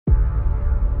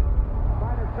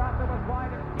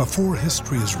Before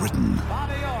history is written,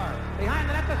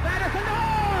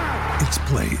 it's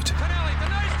played.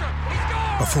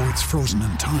 Before it's frozen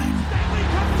in time,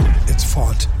 it's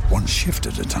fought one shift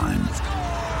at a time.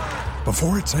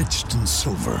 Before it's etched in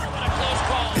silver,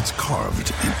 it's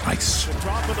carved in ice.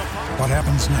 What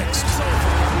happens next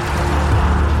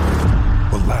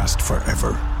will last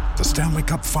forever. The Stanley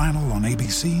Cup Final on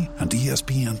ABC and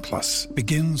ESPN Plus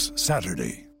begins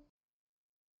Saturday.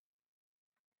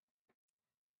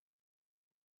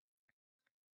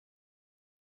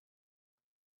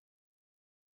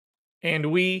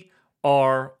 And we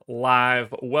are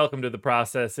live. Welcome to The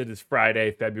Process. It is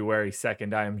Friday, February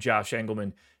 2nd. I am Josh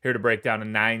Engelman, here to break down a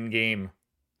 9-game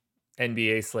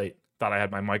NBA slate. Thought I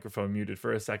had my microphone muted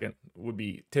for a second. Would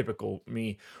be typical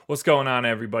me. What's going on,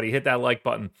 everybody? Hit that like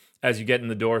button as you get in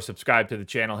the door. Subscribe to the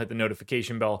channel. Hit the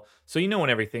notification bell so you know when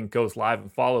everything goes live.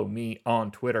 And follow me on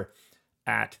Twitter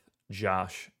at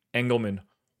Josh Engelman.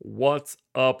 What's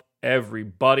up,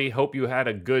 everybody? Hope you had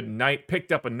a good night.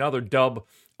 Picked up another dub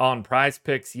on Prize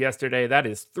Picks yesterday. That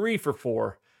is 3 for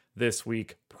 4 this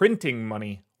week. Printing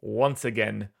money once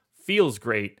again. Feels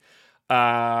great.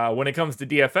 When it comes to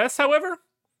DFS, however,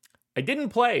 I didn't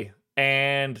play,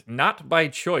 and not by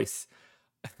choice.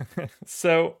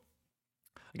 So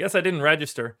I guess I didn't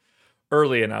register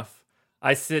early enough.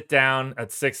 I sit down at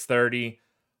 6:30.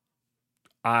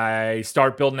 I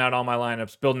start building out all my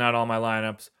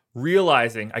lineups,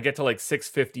 realizing I get to like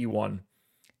 6:51,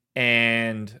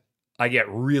 and I get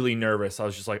really nervous. I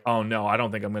was just like, oh no, I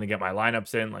don't think I'm going to get my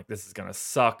lineups in. Like, this is going to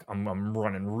suck. I'm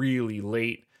running really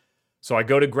late. So I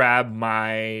go to grab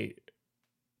my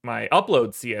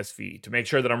upload CSV to make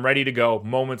sure that I'm ready to go,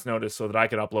 moment's notice, so that I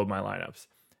could upload my lineups.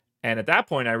 And at that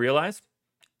point, I realized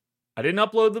I didn't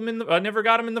upload them I never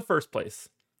got them in the first place.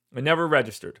 I never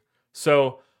registered.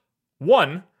 So,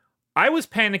 one, I was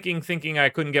panicking thinking I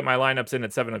couldn't get my lineups in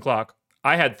at 7 o'clock.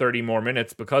 I had 30 more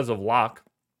minutes because of lock.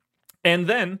 And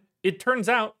then it turns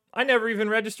out I never even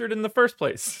registered in the first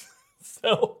place.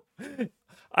 So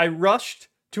I rushed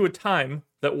to a time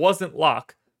that wasn't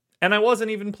lock, and I wasn't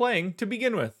even playing to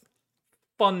begin with.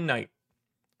 Fun night.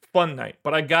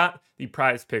 But I got the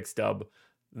Prize Picks dub.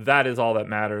 That is all that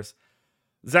matters.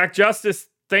 Zach Justice,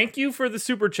 thank you for the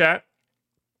super chat.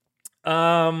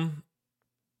 Oh,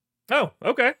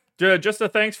 okay. Just a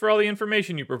thanks for all the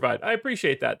information you provide. I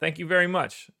appreciate that. Thank you very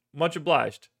much. Much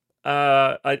obliged.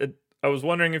 I was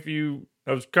wondering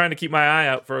I was trying to keep my eye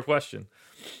out for a question.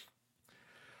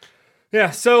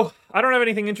 Yeah, so I don't have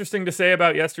anything interesting to say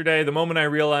about yesterday. The moment I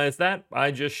realized that,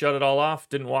 I just shut it all off.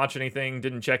 Didn't watch anything,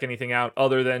 didn't check anything out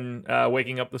other than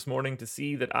waking up this morning to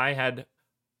see that I had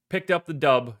picked up the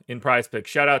dub in Prize Picks.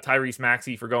 Shout out Tyrese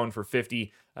Maxey for going for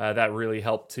 50. That really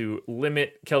helped to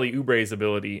limit Kelly Oubre's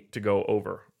ability to go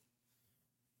over.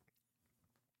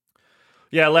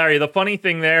 Yeah, Larry, the funny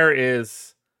thing there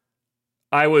is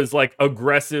I was like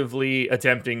aggressively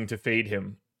attempting to fade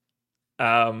him.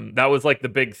 That was like the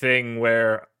big thing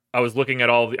where I was looking at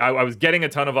I was getting a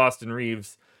ton of Austin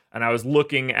Reeves, and I was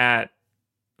looking at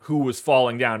who was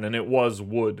falling down, and it was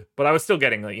Wood. But I was still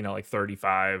getting like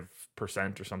 35%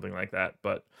 or something like that.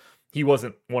 But he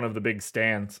wasn't one of the big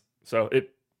stands. So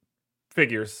it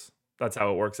figures. That's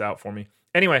how it works out for me.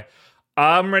 Anyway,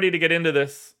 I'm ready to get into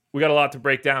this. We got a lot to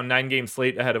break down. 9-game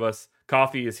slate ahead of us.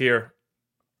 Coffee is here.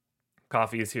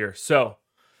 So,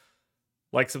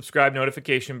 like, subscribe,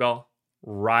 notification bell.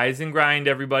 Rise and grind,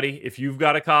 everybody. If you've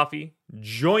got a coffee,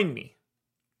 join me.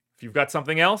 If you've got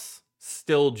something else,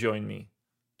 still join me.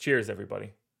 Cheers,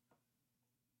 everybody.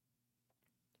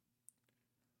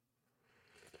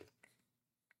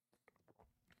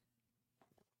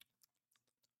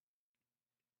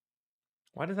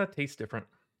 Why does that taste different?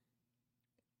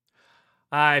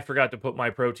 I forgot to put my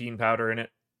protein powder in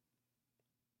it.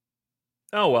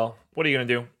 Oh well, what are you going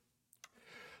to do?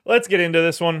 Let's get into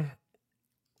this one.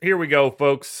 Here we go,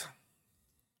 folks.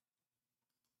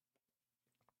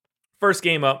 First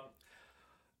game up.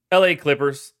 LA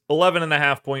Clippers,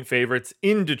 11.5-point favorites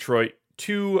in Detroit,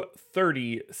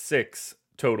 236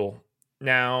 total.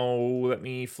 Now, let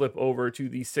me flip over to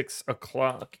the 6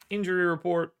 o'clock injury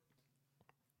report.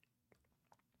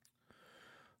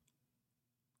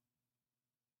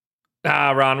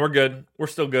 Ron, we're good. We're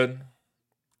still good.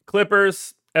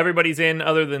 Clippers, everybody's in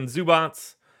other than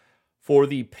Zubats. For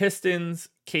the Pistons,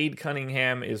 Cade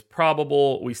Cunningham is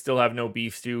probable. We still have no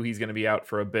beef stew. He's going to be out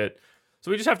for a bit.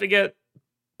 So we just have to get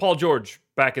Paul George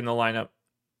back in the lineup.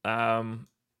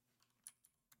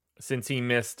 Since he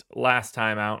missed last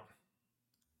time out.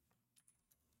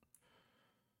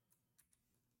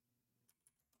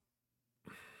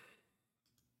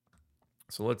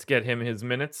 So let's get him his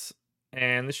minutes.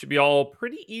 And this should be all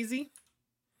pretty easy.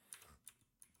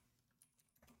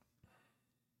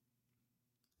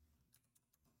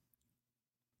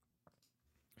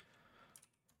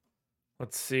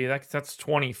 Let's see. That's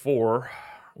 24.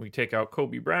 We take out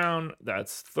Kobe Brown.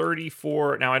 That's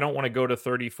 34. Now, I don't want to go to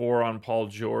 34 on Paul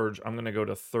George. I'm going to go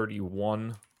to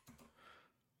 31.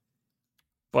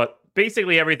 But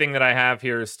basically everything that I have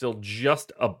here is still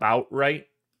just about right.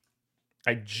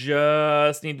 I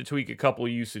just need to tweak a couple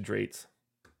usage rates.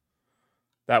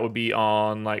 That would be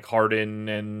on like Harden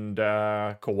and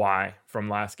Kawhi from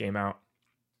last game out.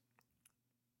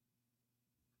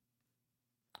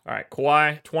 All right,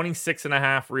 Kawhi,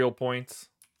 26.5 real points.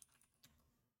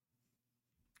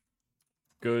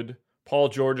 Good. Paul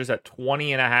George is at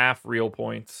 20.5 real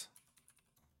points.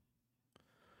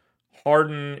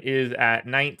 Harden is at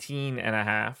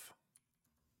 19.5.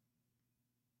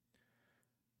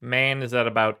 Man is at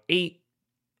about 8.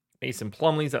 Mason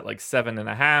Plumlee's at like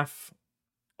 7.5.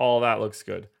 All that looks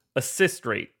good. Assist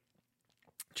rate.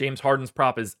 James Harden's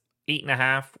prop is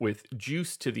 8.5 with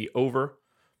juice to the over.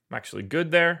 I'm actually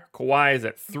good there. Kawhi is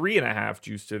at 3.5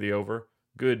 juice to the over.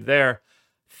 Good there.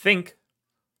 Think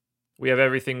we have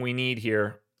everything we need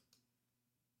here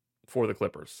for the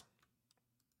Clippers.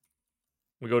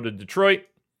 We go to Detroit.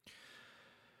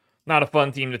 Not a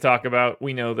fun team to talk about.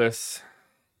 We know this.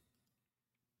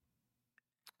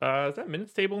 Is that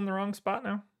minutes table in the wrong spot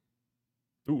now?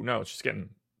 Ooh, no, it's just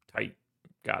getting tight.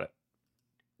 Got it.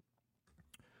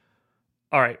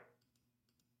 All right.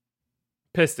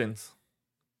 Pistons.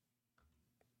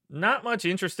 Not much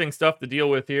interesting stuff to deal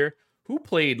with here. Who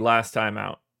played last time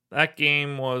out? That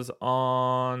game was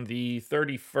on the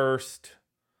 31st.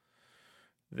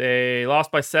 They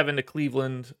lost by 7 to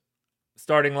Cleveland.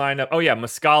 Starting lineup. Oh, yeah,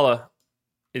 Muscala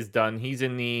is done. He's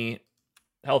in the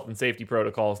health and safety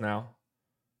protocols now.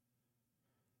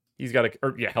 He's got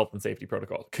health and safety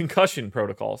protocols. Concussion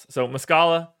protocols. So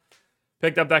Muscala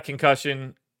picked up that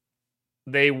concussion.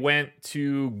 They went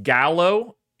to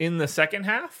Gallo in the second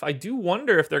half. I do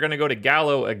wonder if they're going to go to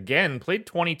Gallo again. Played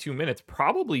 22 minutes.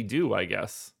 Probably do, I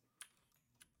guess.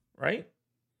 Right?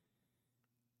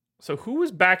 So who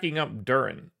was backing up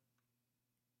Duren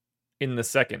in the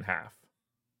second half?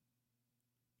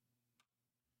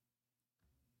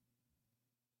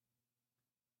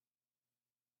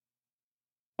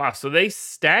 Wow, so they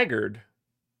staggered.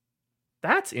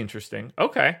 That's interesting.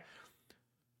 Okay.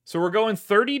 So we're going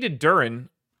 30 to Duren.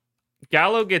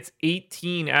 Gallo gets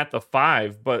 18 at the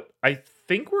 5, but I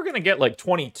think we're going to get like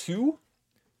 22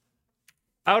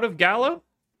 out of Gallo.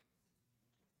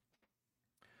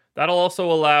 That'll also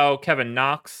allow Kevin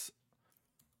Knox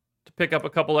to pick up a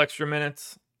couple extra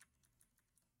minutes.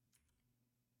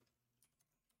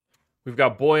 We've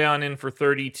got Boyan in for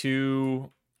 32.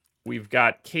 We've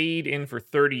got Cade in for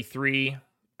 33.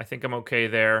 I think I'm okay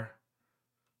there.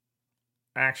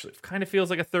 Actually, it kind of feels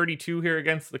like a 32 here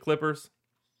against the Clippers.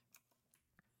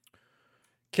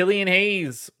 Killian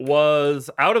Hayes was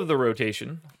out of the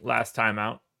rotation last time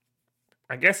out.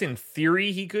 I guess in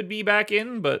theory he could be back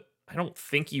in, but I don't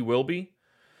think he will be.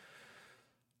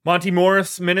 Monty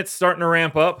Morris, minutes starting to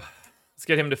ramp up. Let's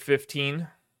get him to 15.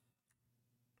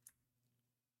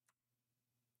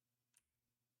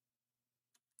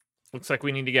 Looks like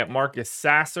we need to get Marcus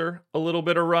Sasser a little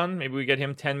bit of run. Maybe we get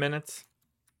him 10 minutes.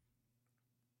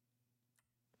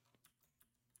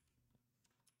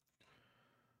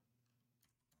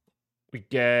 We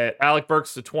get Alec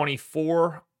Burks to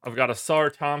 24. I've got Asar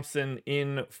Thompson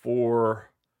in for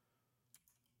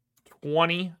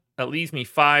 20. That leaves me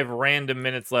 5 random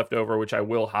minutes left over, which I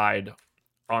will hide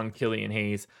on Killian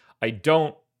Hayes. I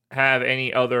don't have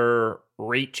any other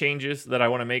rate changes that I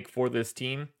want to make for this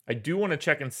team. I do want to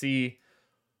check and see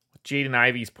what Jaden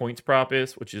Ivey's points prop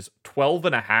is, which is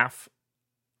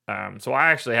 12.5. So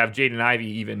I actually have Jaden Ivey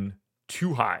even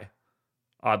too high,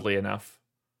 oddly enough.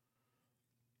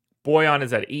 Boyan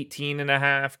is at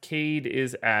 18.5. Cade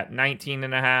is at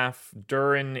 19.5.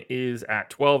 Duren is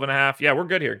at 12.5. Yeah, we're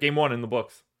good here. Game 1 in the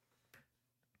books.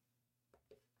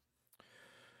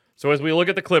 So as we look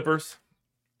at the Clippers,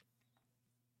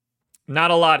 not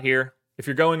a lot here. If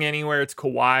you're going anywhere, it's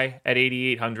Kawhi at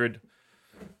 8,800.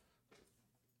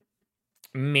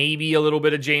 Maybe a little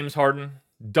bit of James Harden.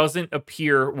 Doesn't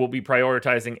appear we'll be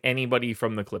prioritizing anybody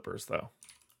from the Clippers, though.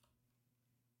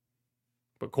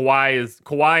 But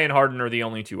Kawhi and Harden are the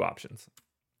only two options.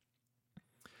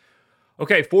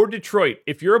 Okay, for Detroit,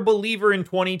 if you're a believer in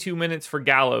 22 minutes for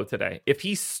Gallo today, if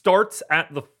he starts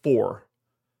at the 4,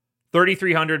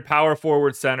 3,300 power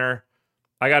forward center,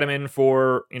 I got him in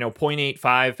for,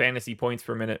 0.85 fantasy points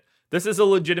per minute. This is a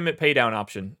legitimate paydown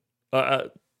option.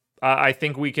 I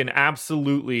think we can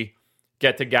absolutely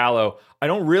get to Gallo. I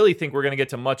don't really think we're going to get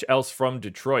to much else from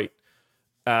Detroit.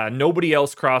 Nobody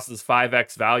else crosses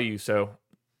 5x value, so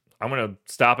I'm going to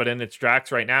stop it in its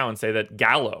tracks right now and say that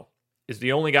Gallo is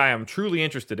the only guy I'm truly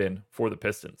interested in for the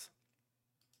Pistons.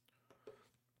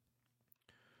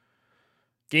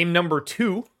 Game number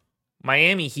 2,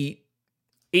 Miami Heat,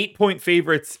 8-point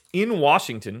favorites in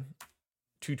Washington,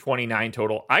 229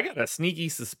 total. I got a sneaky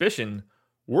suspicion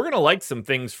we're going to like some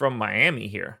things from Miami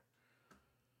here.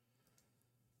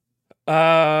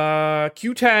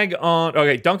 Q tag on...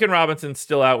 Okay, Duncan Robinson's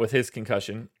still out with his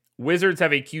concussion. Wizards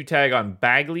have a Q tag on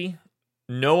Bagley,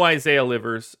 no Isaiah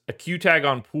Livers, a Q tag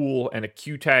on Poole, and a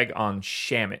Q tag on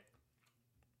Shamet.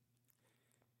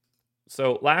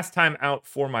 So last time out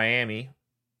for Miami...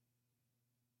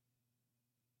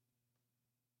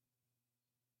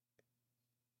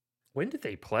 When did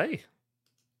they play?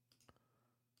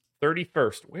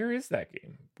 31st. Where is that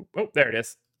game? Oh, there it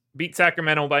is. Beat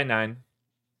Sacramento by 9.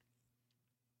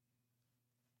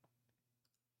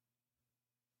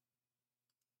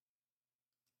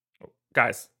 Oh,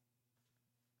 guys.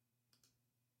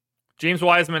 James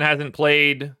Wiseman hasn't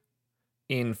played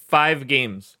in 5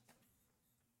 games.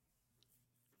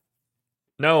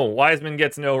 No, Wiseman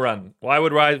gets no run. Why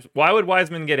would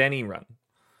Wiseman get any run?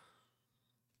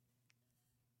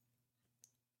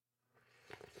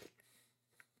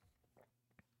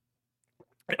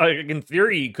 In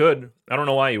theory, he could. I don't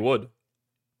know why he would.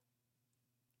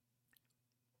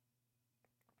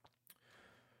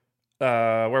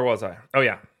 Where was I? Oh,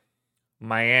 yeah.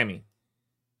 Miami.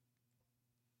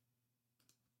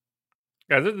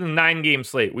 Guys, this is a 9-game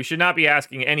slate. We should not be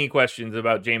asking any questions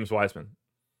about James Wiseman.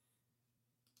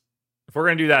 If we're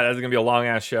going to do that, that's going to be a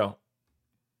long-ass show.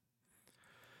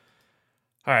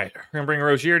 All right. We're going to bring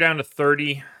Rozier down to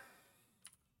 30.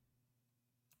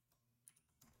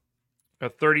 A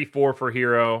 34 for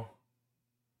Hero.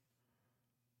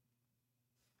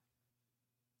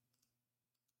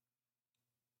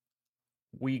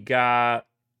 We got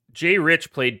Jay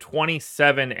Rich played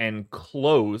 27 and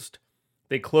closed.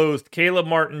 They closed Caleb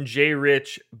Martin, Jay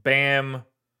Rich, Bam,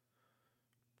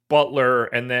 Butler,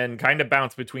 and then kind of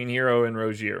bounced between Hero and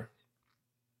Rozier.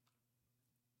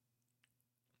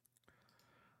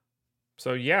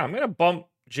 So yeah, I'm going to bump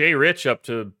Jay Rich up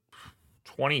to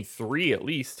 23 at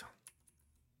least.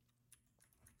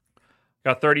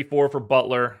 Got 34 for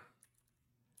Butler.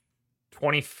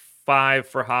 25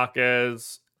 for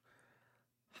Hawkes.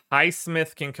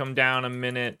 Highsmith can come down a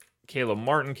minute. Caleb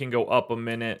Martin can go up a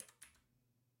minute.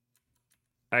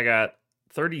 I got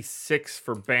 36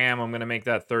 for Bam. I'm going to make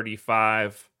that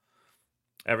 35.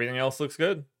 Everything else looks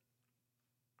good.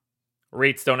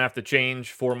 Rates don't have to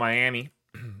change for Miami.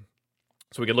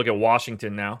 So we can look at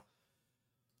Washington now.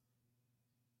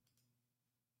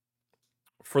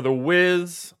 For the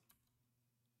Wiz...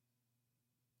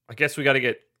 I guess we got to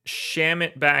get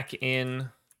Shamet back in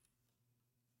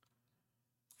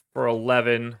for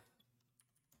 11.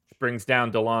 Which brings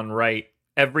down DeLon Wright.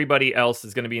 Everybody else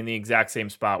is going to be in the exact same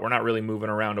spot. We're not really moving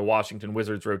around a Washington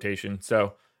Wizards rotation.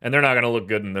 And they're not going to look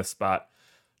good in this spot.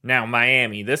 Now,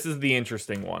 Miami. This is the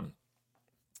interesting one.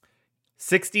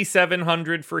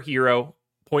 6,700 for Hero.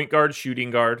 Point guard, shooting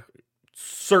guard.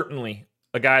 Certainly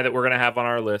a guy that we're going to have on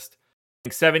our list.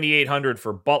 7,800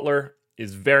 for Butler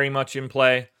is very much in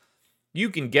play. You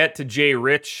can get to Jay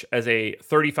Rich as a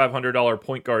 $3,500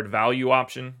 point guard value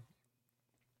option.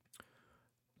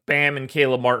 Bam and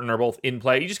Caleb Martin are both in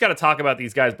play. You just got to talk about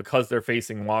these guys because they're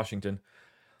facing Washington.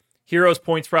 Hero's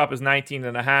points prop is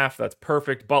 19.5. That's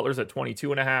perfect. Butler's at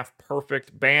 22.5.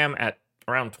 Perfect. Bam at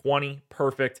around 20.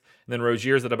 Perfect. And then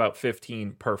Rozier's at about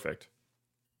 15. Perfect.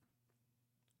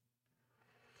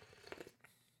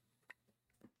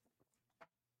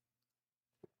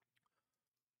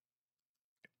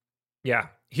 Yeah,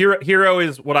 Hero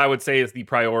is what I would say is the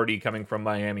priority coming from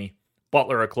Miami.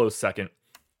 Butler a close second.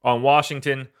 On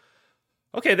Washington,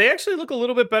 okay, they actually look a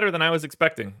little bit better than I was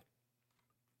expecting.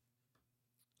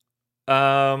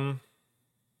 Didn't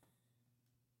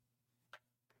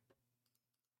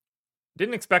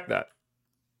expect that.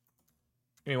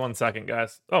 Give me 1 second,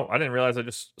 guys. Oh, I didn't realize I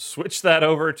just switched that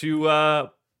over to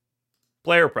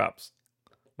player props.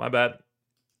 My bad.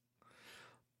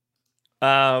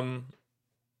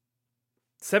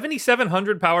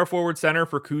 7,700 power forward center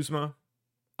for Kuzma.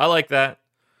 I like that.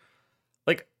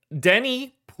 Like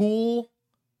Denny, Poole,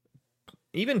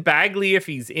 even Bagley if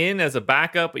he's in as a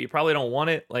backup, but you probably don't want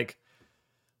it. Like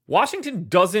Washington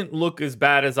doesn't look as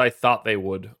bad as I thought they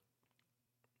would.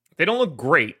 They don't look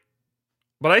great,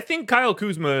 but I think Kyle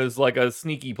Kuzma is like a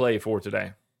sneaky play for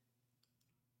today.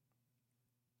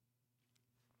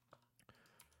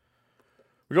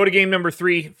 We go to game number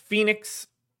 3. Phoenix,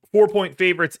 4-point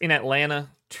favorites in Atlanta,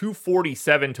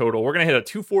 247 total. We're going to hit a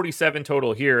 247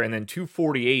 total here and then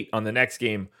 248 on the next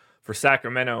game for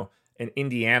Sacramento and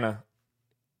Indiana.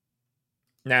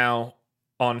 Now,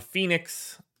 On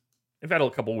Phoenix, they've had a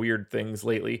couple weird things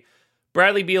lately.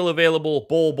 Bradley Beal available,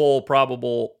 Bol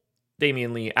probable,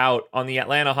 Damian Lee out. On the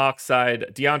Atlanta Hawks side,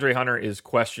 DeAndre Hunter is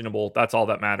questionable. That's all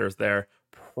that matters there.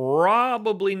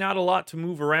 Probably not a lot to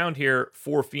move around here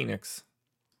for Phoenix.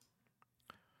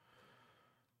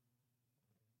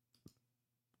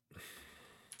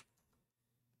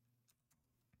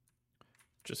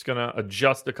 Just going to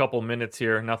adjust a couple minutes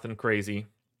here. Nothing crazy.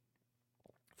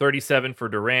 37 for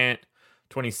Durant,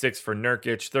 26 for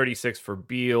Nurkic, 36 for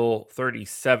Beal,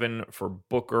 37 for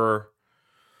Booker.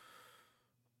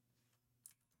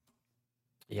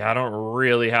 Yeah, I don't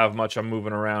really have much I'm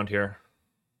moving around here.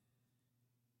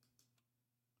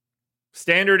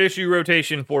 Standard issue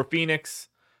rotation for Phoenix.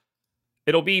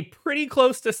 It'll be pretty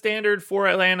close to standard for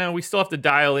Atlanta. We still have to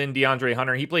dial in DeAndre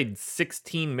Hunter. He played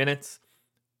 16 minutes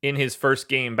in his first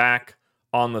game back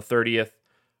on the 30th.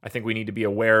 I think we need to be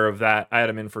aware of that. I had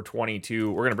him in for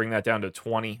 22. We're going to bring that down to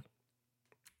 20.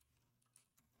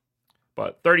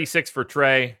 But 36 for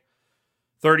Trey,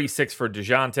 36 for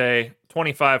DeJounte,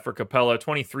 25 for Capella,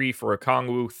 23 for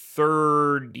Okongwu,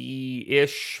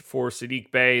 30-ish for Sadiq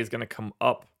Bey is going to come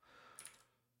up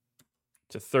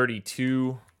to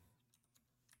 32.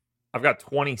 I've got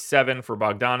 27 for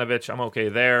Bogdanovich. I'm okay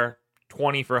there.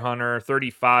 20 for Hunter,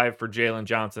 35 for Jalen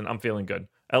Johnson. I'm feeling good.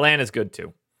 Atlanta's good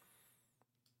too.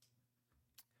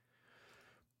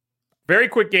 Very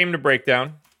quick game to break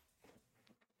down.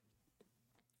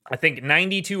 I think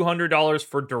 $9,200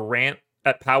 for Durant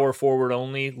at power forward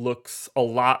only looks a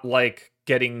lot like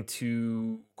getting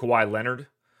to Kawhi Leonard.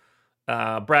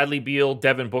 Bradley Beal,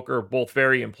 Devin Booker, both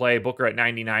very in play. Booker at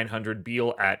 9,900,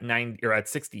 Beal at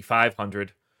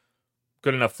 6,500.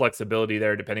 Good enough flexibility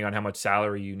there, depending on how much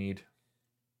salary you need.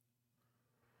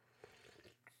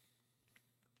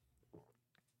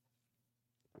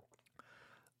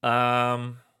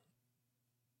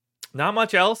 Not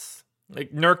much else.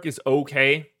 Like Nurk is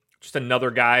okay. Just another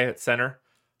guy at center.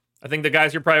 I think the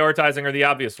guys you're prioritizing are the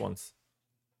obvious ones.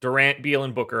 Durant, Beal,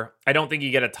 and Booker. I don't think you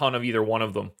get a ton of either one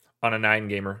of them on a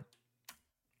 9-gamer.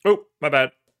 Oh, my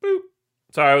bad. Boop.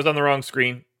 Sorry, I was on the wrong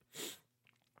screen.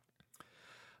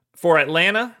 For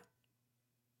Atlanta,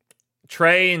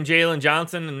 Trey and Jalen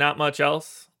Johnson and not much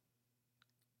else.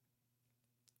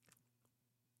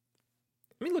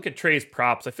 Let me look at Trey's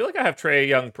props. I feel like I have Trey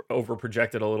Young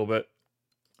over-projected a little bit.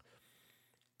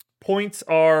 Points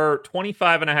are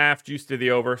 25.5 juice to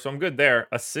the over, so I'm good there.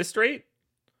 Assist rate?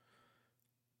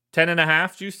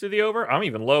 10.5 juice to the over? I'm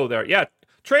even low there. Yeah,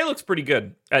 Trey looks pretty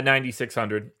good at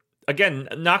 9,600. Again,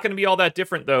 not going to be all that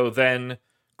different, though, than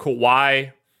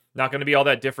Kawhi. Not going to be all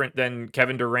that different than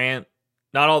Kevin Durant.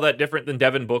 Not all that different than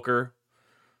Devin Booker.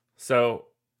 So,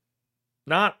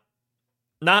 not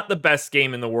the best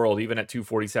game in the world, even at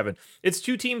 247. It's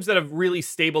two teams that have really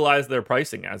stabilized their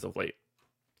pricing as of late.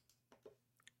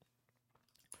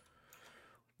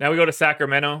 Now we go to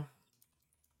Sacramento.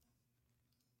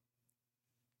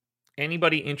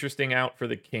 Anybody interesting out for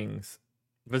the Kings?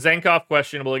 Vezenkov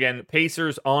questionable again.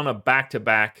 Pacers on a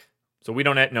back-to-back. So we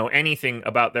don't know anything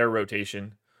about their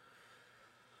rotation.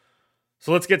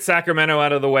 So let's get Sacramento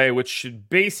out of the way, which should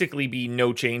basically be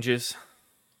no changes.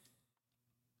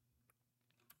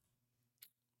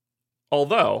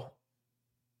 Although,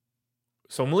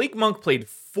 so Malik Monk played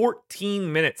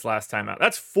 14 minutes last time out.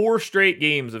 That's 4 straight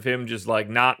games of him just like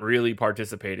not really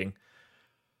participating.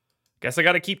 Guess I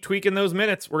got to keep tweaking those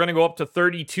minutes. We're going to go up to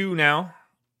 32 now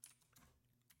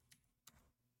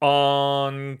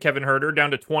on Kevin Huerter,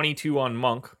 down to 22 on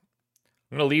Monk.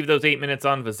 I'm going to leave those 8 minutes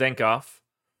on Vezenkov.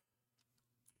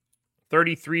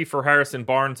 33 for Harrison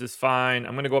Barnes is fine.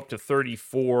 I'm going to go up to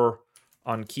 34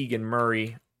 on Keegan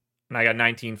Murray. And I got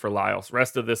 19 for Lyles.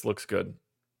 Rest of this looks good.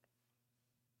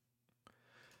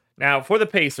 Now, for the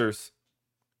Pacers.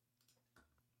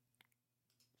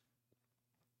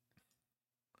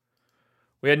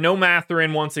 We had no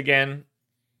Mathurin once again.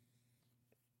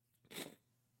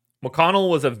 McConnell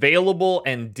was available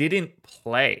and didn't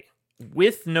play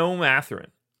with no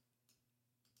Mathurin.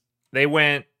 They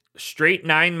went straight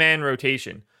 9-man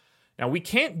rotation. Now, we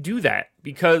can't do that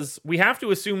because we have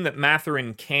to assume that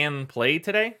Mathurin can play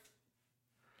today.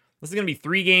 This is going to be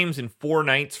 3 games in 4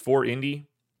 nights for Indy.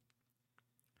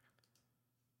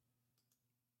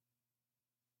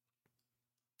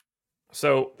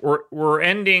 So we're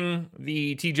ending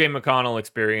the TJ McConnell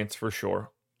experience for sure.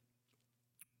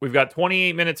 We've got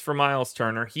 28 minutes for Miles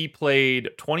Turner. He played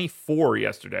 24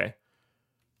 yesterday.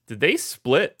 Did they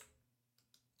split?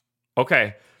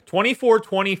 Okay,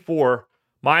 24-24,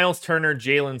 Miles Turner,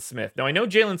 Jalen Smith. Now, I know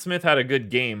Jalen Smith had a good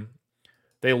game.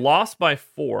 They lost by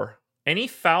 4. Any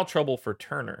foul trouble for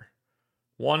Turner?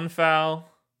 1 foul,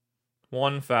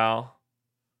 1 foul.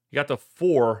 He got to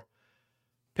 4,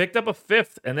 picked up a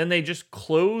 5th, and then they just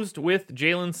closed with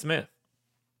Jalen Smith.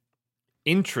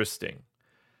 Interesting.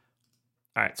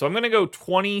 All right, so I'm going to go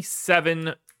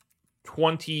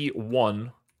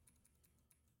 27-21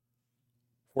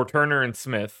 for Turner and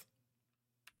Smith.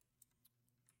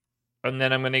 And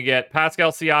then I'm going to get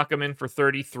Pascal Siakam in for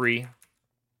 33.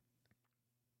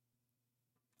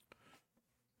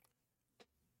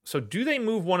 So do they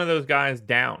move one of those guys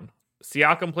down?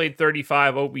 Siakam played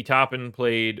 35. Obi Toppin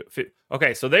played...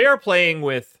 Okay, so they are playing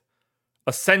with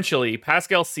essentially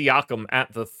Pascal Siakam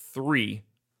at the 3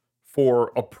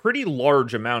 for a pretty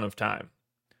large amount of time.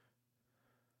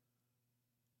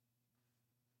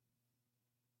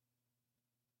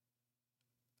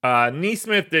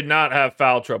 Neesmith did not have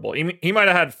foul trouble. He might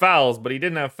have had fouls, but he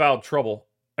didn't have foul trouble.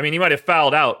 I mean, he might have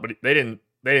fouled out, but they didn't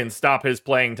stop his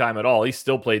playing time at all. He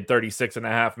still played 36 and a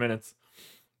half minutes.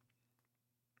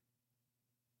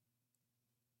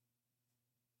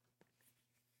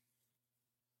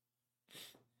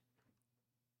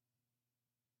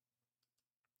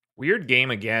 Weird game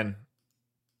again.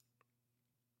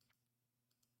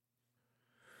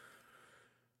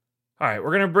 All right,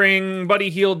 we're going to bring Buddy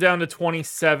Hield down to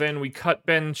 27. We cut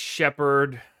Ben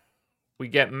Shepherd. We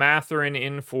get Mathurin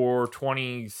in for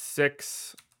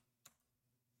 26.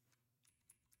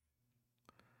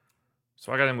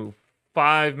 So I got to move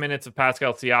 5 minutes of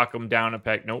Pascal Siakam down a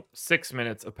peg. Nope, 6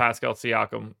 minutes of Pascal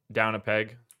Siakam down a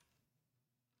peg.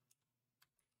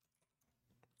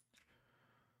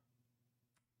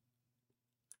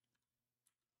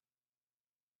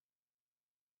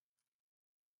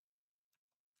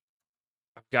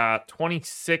 Got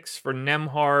 26 for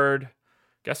Nembhard.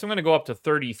 Guess I'm going to go up to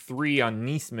 33 on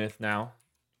Neesmith now.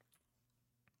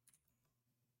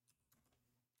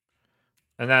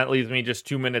 And that leaves me just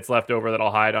 2 minutes left over that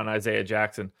I'll hide on Isaiah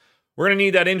Jackson. We're going to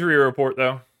need that injury report,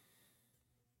 though.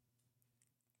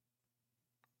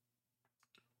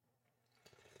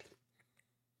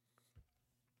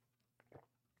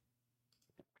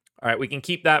 All right, we can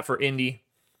keep that for Indy.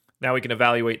 Now we can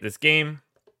evaluate this game.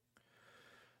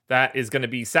 That is going to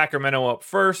be Sacramento up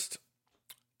first.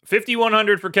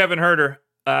 5,100 for Kevin Huerter.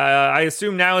 I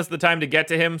assume now is the time to get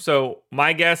to him. So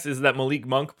my guess is that Malik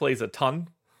Monk plays a ton.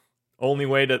 Only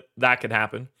way that could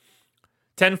happen.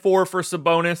 10-4 for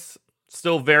Sabonis.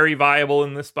 Still very viable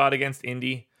in this spot against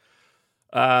Indy.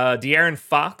 De'Aaron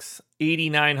Fox,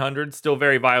 8,900. Still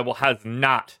very viable. Has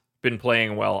not been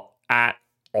playing well at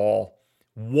all.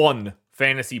 1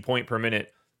 fantasy point per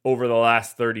minute over the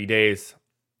last 30 days.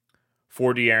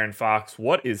 For De'Aaron Fox.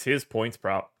 What is his points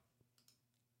prop?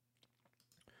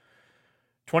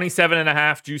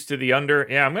 27.5 juice to the under.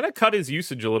 Yeah, I'm going to cut his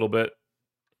usage a little bit.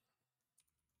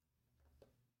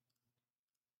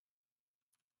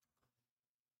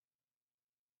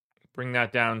 Bring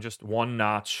that down just 1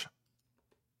 notch.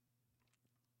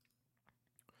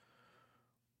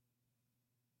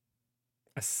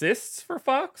 Assists for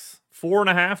Fox?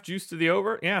 4.5 juice to the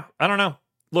over? Yeah, I don't know.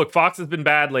 Look, Fox has been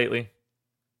bad lately.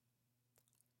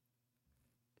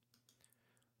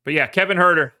 But yeah, Kevin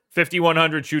Huerter,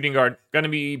 5,100 shooting guard. Going to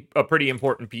be a pretty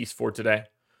important piece for today.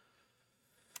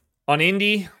 On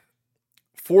Indy,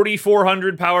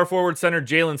 4,400 power forward center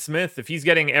Jalen Smith. If he's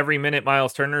getting every minute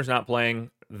Miles Turner's not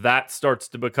playing, that starts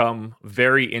to become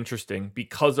very interesting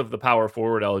because of the power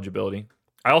forward eligibility.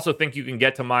 I also think you can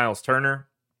get to Miles Turner.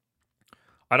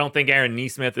 I don't think Aaron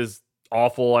Neesmith is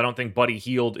awful. I don't think Buddy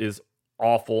Hield is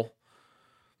awful.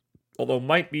 Although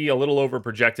might be a little over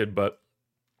projected, but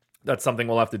that's something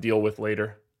we'll have to deal with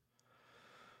later.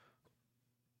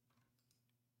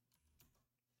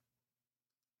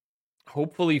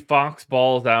 Hopefully Fox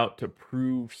balls out to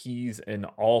prove he's an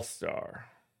all-star.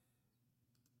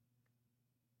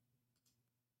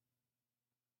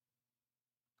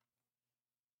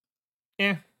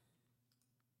 I'd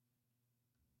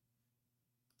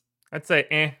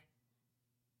say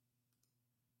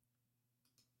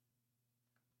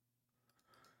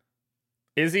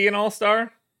Is he an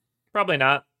all-star? Probably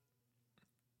not.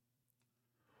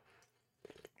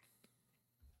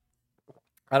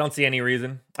 I don't see any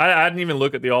reason. I didn't even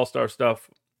look at the all-star stuff.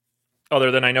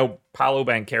 Other than I know Paolo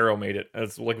Banchero made it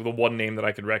as like the one name that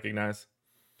I could recognize.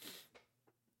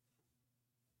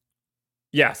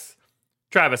 Yes.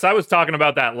 Travis, I was talking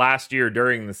about that last year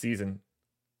during the season.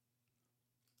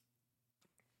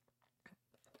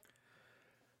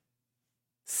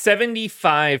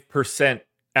 %75%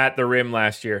 at the rim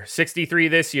last year. 63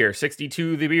 this year,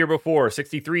 62 the year before,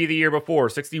 63 the year before,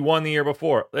 61 the year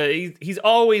before. He's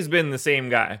always been the same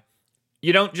guy.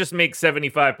 You don't just make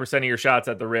 75% of your shots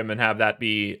at the rim and have that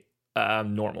be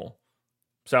normal.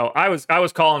 So I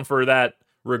was calling for that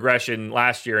regression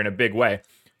last year in a big way.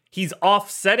 He's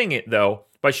offsetting it, though,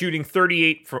 by shooting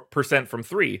 38% from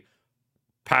three.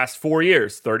 Past 4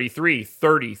 years, 33,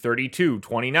 30, 32,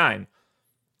 29.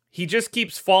 He just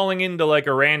keeps falling into like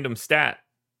a random stat.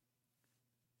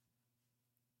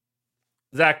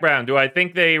 Zach Brown, do I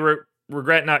think they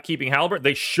regret not keeping Halliburton?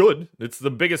 They should. It's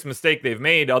the biggest mistake they've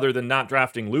made other than not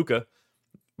drafting Luka.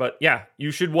 But yeah,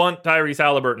 you should want Tyrese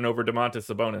Halliburton over Domantas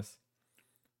Sabonis.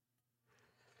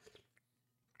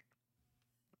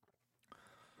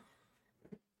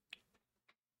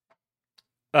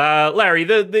 Larry,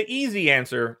 the easy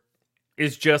answer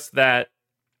is just that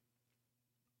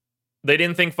they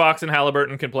didn't think Fox and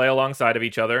Halliburton could play alongside of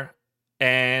each other,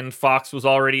 and Fox was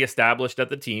already established at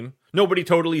the team. Nobody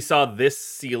totally saw this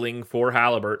ceiling for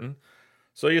Halliburton,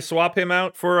 so you swap him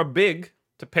out for a big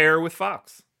to pair with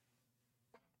Fox.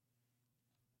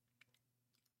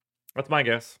 That's my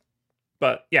guess.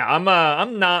 But yeah,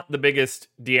 I'm not the biggest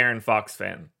De'Aaron Fox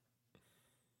fan.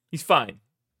 He's fine.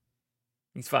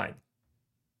 He's fine.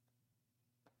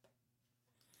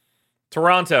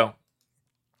 Toronto.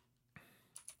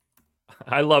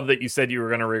 I love that you said you were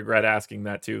going to regret asking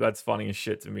that too. That's funny as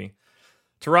shit to me.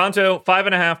 Toronto,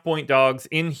 5.5-point dogs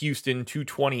in Houston,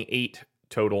 228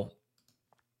 total.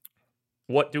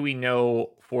 What do we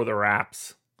know for the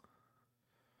Raps?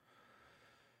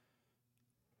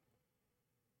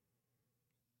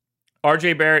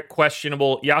 RJ Barrett,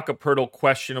 questionable. Jakob Poeltl,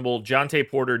 questionable. Jonte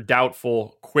Porter,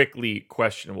 doubtful. Quickly,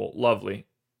 questionable. Lovely.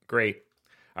 Great.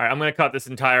 All right, I'm going to cut this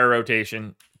entire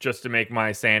rotation just to make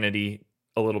my sanity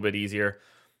a little bit easier.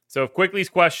 So if Quickly's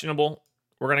questionable,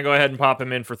 we're going to go ahead and pop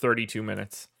him in for 32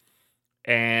 minutes.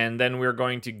 And then we're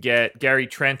going to get Gary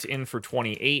Trent in for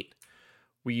 28.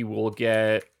 We will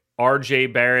get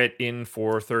RJ Barrett in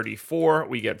for 34.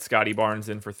 We get Scotty Barnes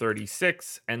in for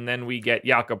 36. And then we get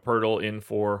Jakob Poeltl in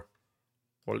for...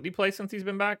 What did he play since he's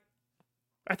been back?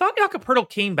 I thought Jakob Poeltl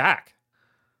came back.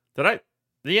 Did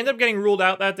he end up getting ruled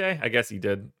out that day? I guess he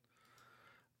did.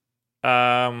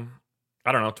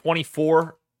 I don't know,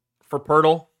 24 for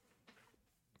Poeltl.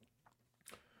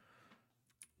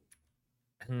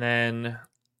 And then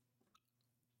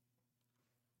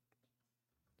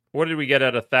what did we get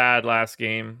out of Thad last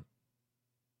game?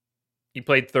 He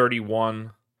played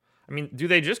 31. I mean, do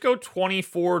they just go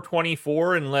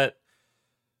 24-24 and let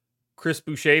Chris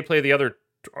Boucher play the other?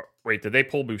 Wait, did they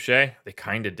pull Boucher? They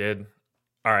kind of did.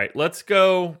 All right, let's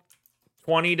go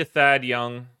 20 to Thad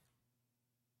Young.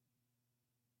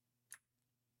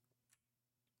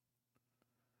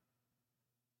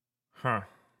 Huh.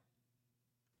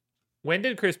 When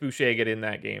did Chris Boucher get in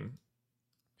that game?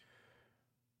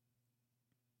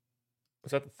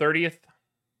 Was that the 30th?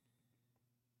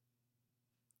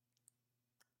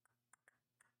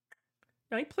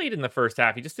 No, he played in the first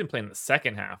half. He just didn't play in the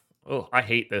second half. Oh, I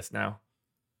hate this now.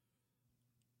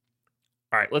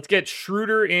 All right, let's get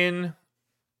Schroeder in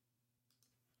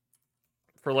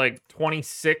for like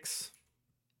 26.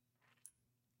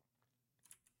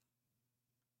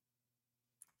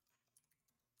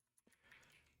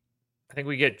 I think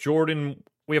we get Jordan.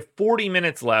 We have 40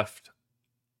 minutes left.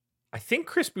 I think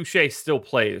Chris Boucher still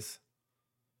plays.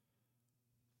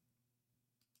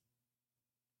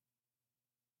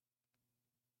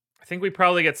 I think we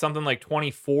probably get something like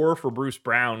 24 for Bruce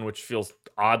Brown, which feels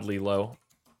oddly low.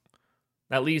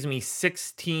 That leaves me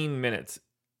 16 minutes.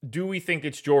 Do we think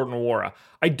it's Jordan Nwora?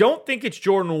 I don't think it's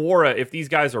Jordan Nwora if these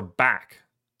guys are back.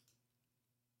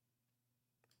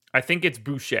 I think it's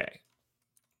Boucher.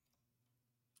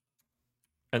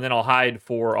 And then I'll hide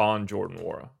 4 on Jordan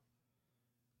Nwora.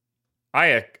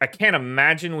 I can't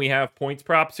imagine we have points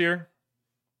props here.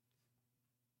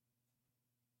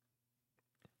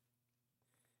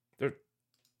 They're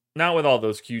not with all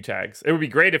those Q tags. It would be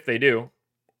great if they do.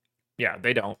 Yeah,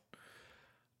 they don't.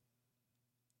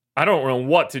 I don't know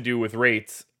what to do with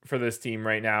rates for this team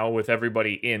right now with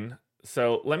everybody in.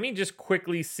 So let me just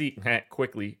quickly see.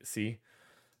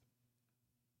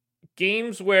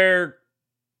 Games where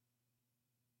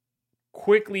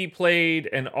Quickly played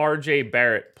and RJ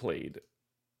Barrett played.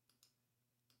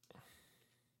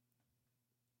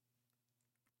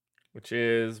 Which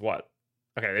is what?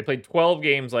 Okay, they played 12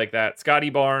 games like that. Scotty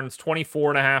Barnes,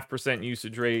 24.5%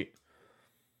 usage rate.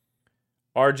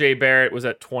 RJ Barrett was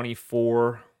at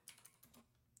 24.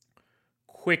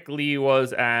 Quickly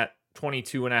was at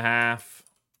 22.5.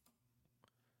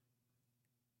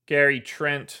 Gary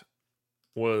Trent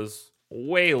was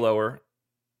way lower.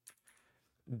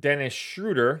 Dennis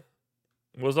Schroeder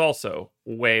was also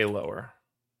way lower.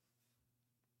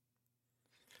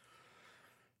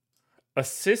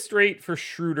 Assist rate for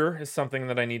Schroeder is something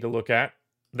that I need to look at.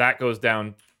 That goes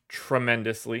down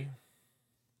tremendously.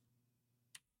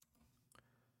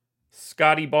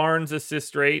 Scotty Barnes'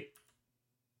 assist rate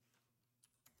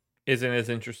isn't as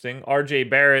interesting. RJ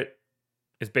Barrett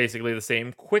is basically the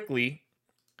same. Quickly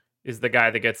is the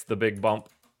guy that gets the big bump.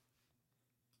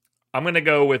 I'm going to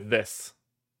go with this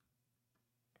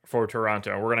for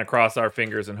Toronto. We're going to cross our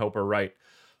fingers and hope we're right.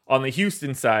 On the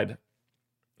Houston side,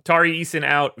 Tari Eason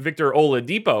out, Victor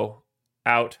Oladipo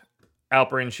out.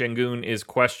 Alperen Şengün is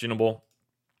questionable.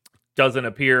 Doesn't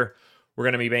appear we're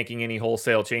going to be making any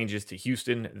wholesale changes to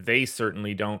Houston. They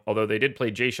certainly don't, although they did play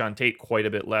Jayshawn Tate quite a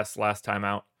bit less last time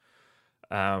out.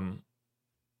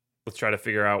 Let's try to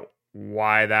figure out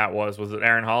why that was. Was it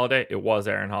Aaron Holiday? It was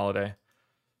Aaron Holiday.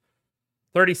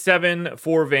 37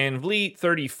 for Van Vliet,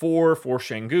 34 for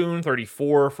Şengün,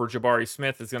 34 for Jabari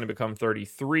Smith is going to become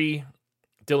 33.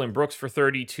 Dylan Brooks for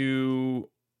 32.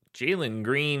 Jalen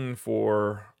Green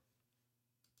for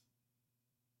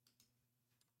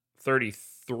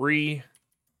 33.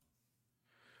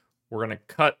 We're going to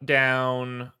cut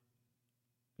down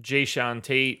Jayshawn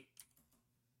Tate,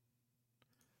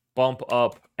 bump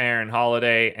up Aaron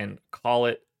Holiday, and call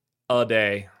it a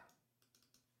day.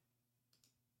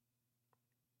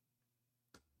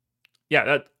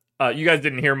 Yeah, that you guys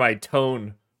didn't hear my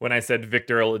tone when I said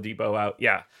Victor Oladipo out.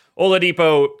 Yeah,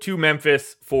 Oladipo to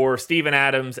Memphis for Steven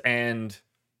Adams, and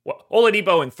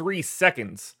Oladipo in 3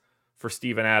 seconds for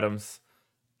Steven Adams.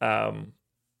 Yeah,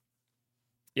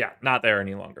 not there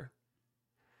any longer.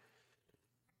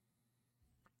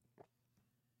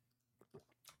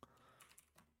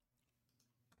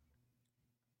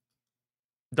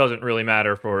 Doesn't really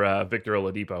matter for Victor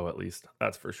Oladipo, at least.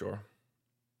 That's for sure.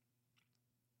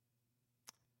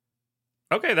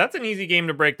 Okay, that's an easy game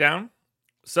to break down.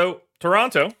 So,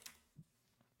 Toronto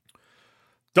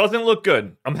doesn't look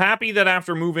good. I'm happy that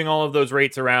after moving all of those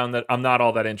rates around that I'm not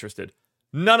all that interested.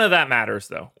 None of that matters,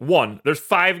 though. 1, there's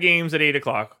 5 games at 8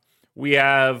 o'clock. We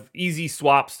have easy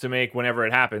swaps to make whenever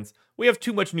it happens. We have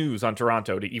too much news on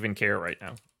Toronto to even care right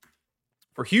now.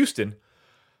 For Houston,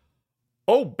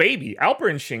 oh, baby,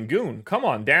 Alperen Şengün, come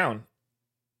on down.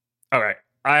 All right,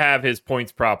 I have his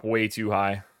points prop way too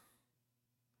high.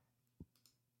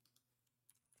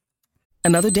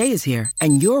 Another day is here,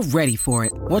 and you're ready for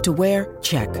it. What to wear?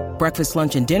 Check. Breakfast,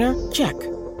 lunch, and dinner? Check.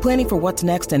 Planning for what's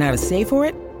next and how to save for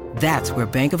it? That's where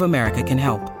Bank of America can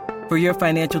help. For your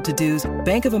financial to-dos,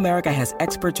 Bank of America has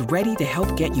experts ready to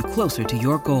help get you closer to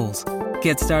your goals.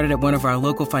 Get started at one of our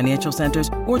local financial centers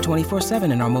or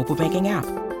 24/7 in our mobile banking app.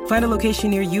 Find a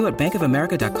location near you at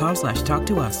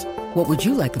bankofamerica.com/talktous. What would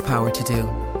you like the power to do?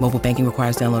 Mobile banking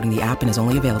requires downloading the app and is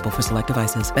only available for select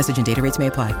devices. Message and data rates may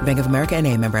apply. Bank of America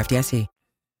NA, member FDIC.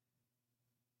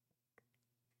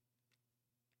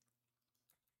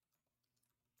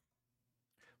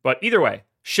 But either way,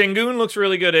 Şengün looks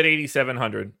really good at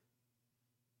 8,700.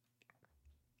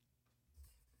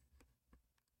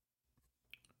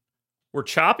 We're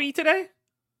choppy today?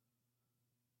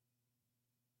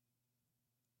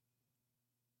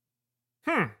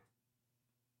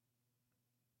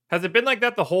 Has it been like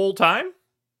that the whole time?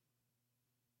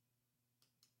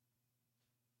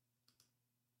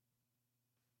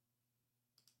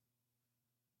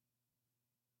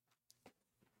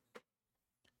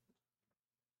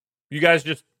 You guys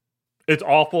just, it's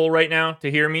awful right now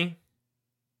to hear me?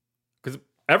 Because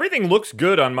everything looks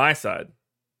good on my side.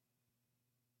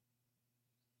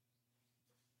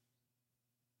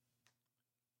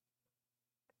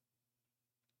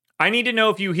 I need to know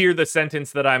if you hear the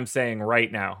sentence that I'm saying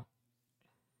right now.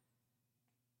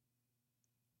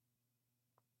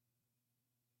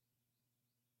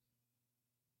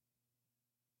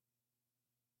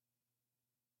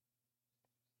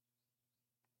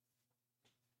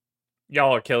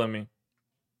 Y'all are killing me.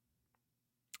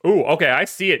 Ooh, okay, I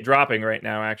see it dropping right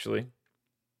now, actually.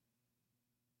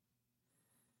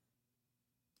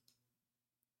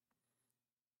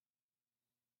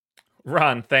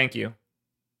 Ron, thank you.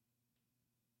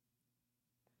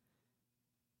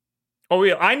 Oh,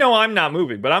 yeah, I know I'm not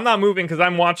moving, but I'm not moving because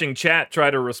I'm watching chat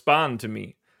try to respond to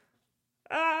me.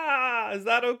 Is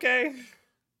that okay?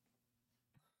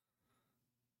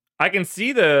 I can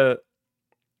see the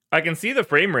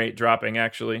frame rate dropping,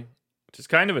 actually, which is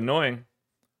kind of annoying.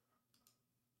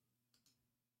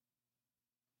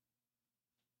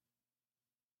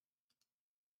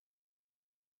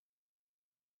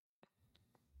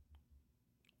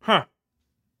 Huh.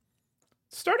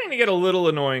 It's starting to get a little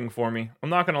annoying for me. I'm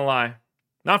not going to lie.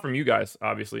 Not from you guys,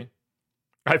 obviously.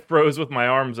 I froze with my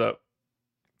arms up.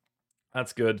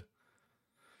 That's good.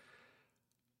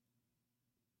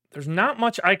 There's not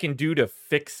much I can do to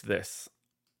fix this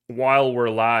while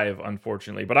we're live,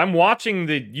 unfortunately. But I'm watching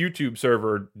the YouTube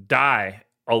server die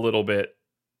a little bit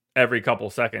every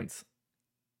couple seconds.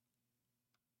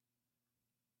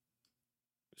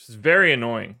 which is very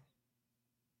annoying.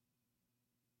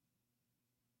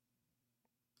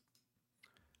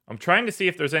 I'm trying to see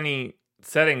if there's any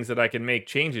settings that I can make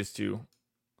changes to.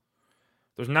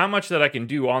 There's not much that I can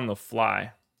do on the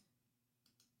fly.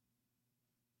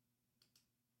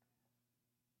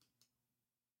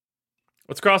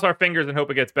 Let's cross our fingers and hope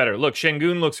it gets better. Look,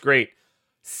 Şengün looks great.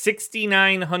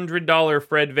 $6,900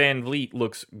 Fred VanVleet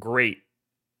looks great.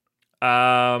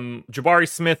 Jabari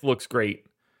Smith looks great.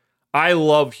 I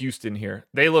love Houston here.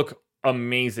 They look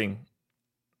amazing.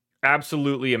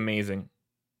 Absolutely amazing.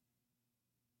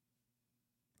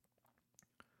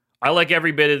 I like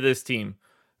every bit of this team.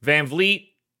 VanVleet,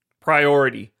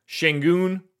 priority.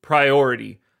 Şengün,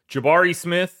 priority. Jabari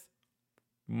Smith,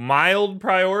 mild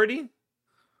priority.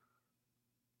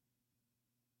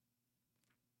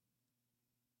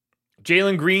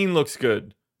 Jalen Green looks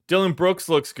good. Dylan Brooks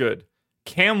looks good.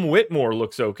 Cam Whitmore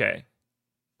looks okay.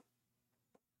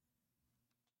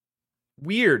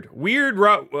 Weird.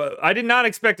 I did not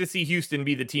expect to see Houston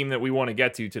be the team that we want to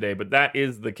get to today, but that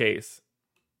is the case.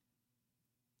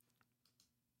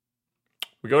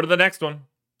 We go to the next one.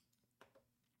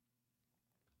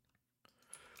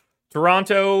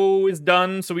 Toronto is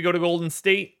done, so we go to Golden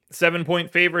State.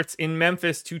 7-point favorites in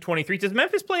Memphis, 223. Does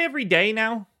Memphis play every day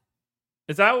now?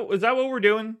 Is that what we're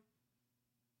doing?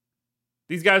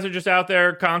 These guys are just out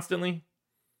there constantly?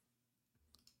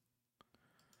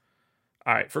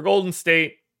 All right, for Golden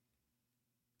State.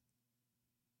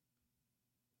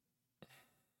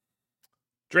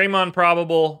 Draymond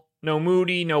probable. No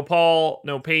Moody, no Paul,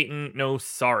 no Peyton, no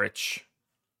Saric.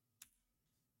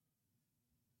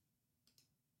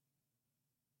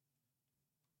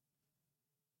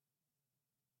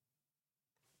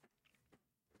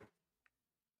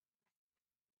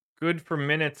 Good for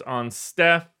minutes on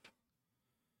Steph.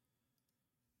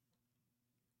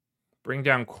 Bring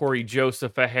down Corey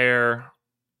Joseph a hair.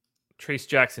 Trace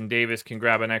Jackson Davis can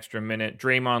grab an extra minute.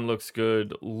 Draymond looks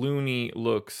good. Looney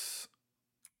looks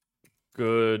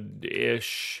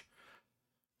good-ish.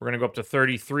 We're going to go up to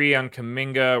 33 on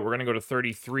Kuminga. We're going to go to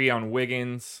 33 on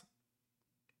Wiggins.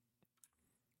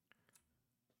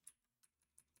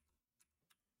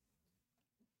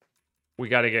 We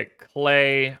got to get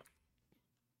Clay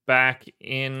back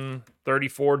in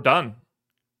 34. Done.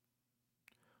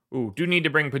 Ooh, do need to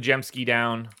bring Pajemski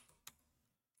down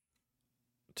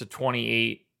to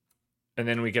 28. And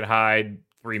then we could hide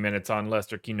 3 minutes on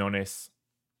Lester Quinones.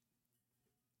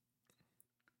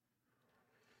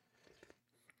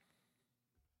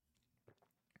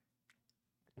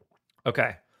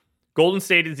 Okay. Golden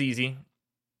State is easy.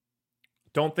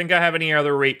 Don't think I have any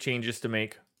other rate changes to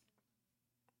make.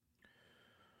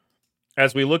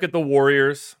 As we look at the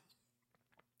Warriors,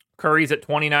 Curry's at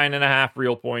 29.5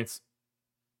 real points.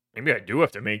 Maybe I do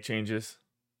have to make changes.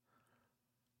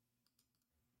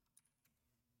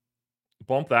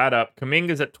 Bump that up.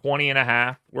 Kuminga's at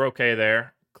 20.5. We're okay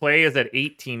there. Clay is at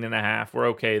 18.5. We're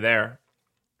okay there.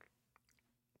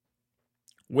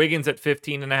 Wiggins at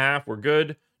 15.5. We're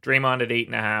good. Draymond at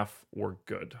 8.5. We're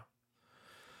good.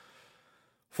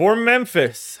 For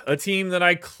Memphis, a team that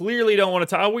I clearly don't want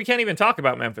to talk. We can't even talk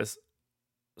about Memphis.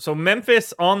 So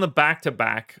Memphis on the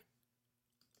back-to-back.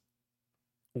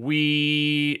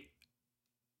 They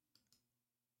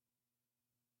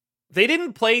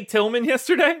didn't play Tillman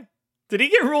yesterday? Did he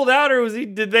get ruled out, or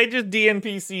did they just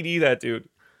DNP CD that dude?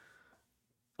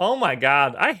 Oh my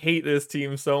God, I hate this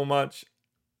team so much.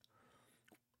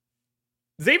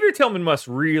 Xavier Tillman must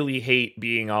really hate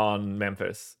being on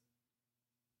Memphis.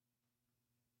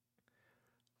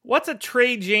 What's a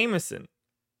Trey Jameson?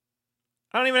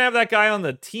 I don't even have that guy on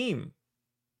the team.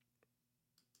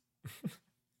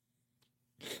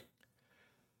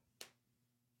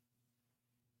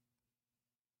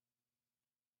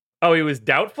 Oh, he was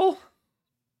doubtful?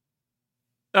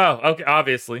 Oh, okay,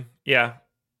 obviously. Yeah.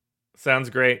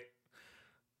 Sounds great.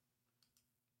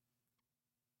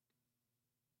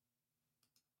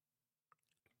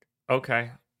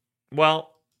 Okay.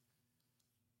 Well,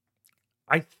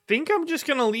 I think I'm just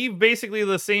going to leave basically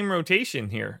the same rotation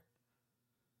here.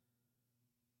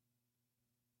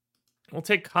 We'll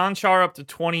take Conchar up to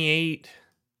 28.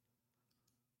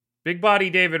 Big body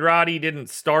David Roddy didn't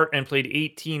start and played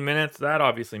 18 minutes. That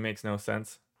obviously makes no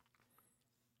sense.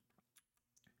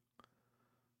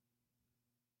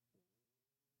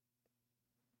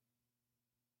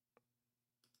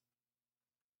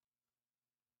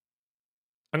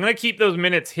 I'm going to keep those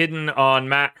minutes hidden on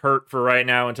Matt Hurt for right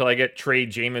now until I get Trey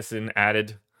Jameson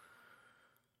added.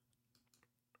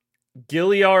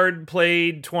 Gilliard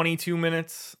played 22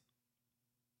 minutes.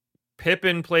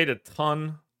 Pippen played a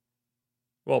ton.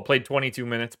 Well, played 22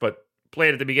 minutes, but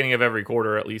played at the beginning of every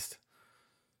quarter at least.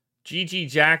 GG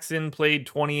Jackson played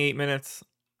 28 minutes.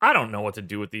 I don't know what to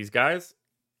do with these guys.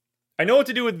 I know what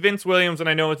to do with Vince Williams, and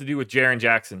I know what to do with Jaren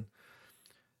Jackson.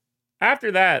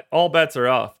 After that, all bets are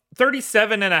off.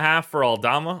 37.5 for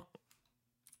Aldama.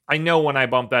 I know when I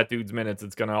bump that dude's minutes,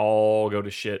 it's going to all go to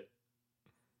shit.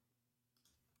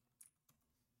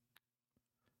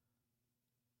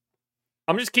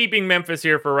 I'm just keeping Memphis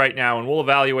here for right now, and we'll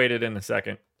evaluate it in a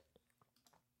second.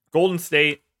 Golden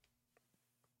State.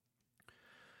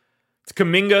 It's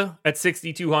Kuminga at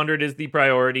 6,200 is the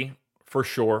priority, for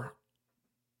sure.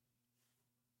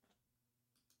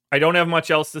 I don't have much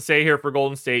else to say here for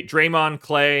Golden State. Draymond,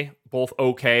 Clay, both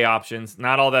okay options.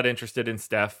 Not all that interested in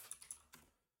Steph.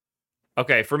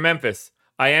 Okay, for Memphis,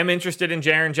 I am interested in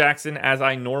Jaren Jackson, as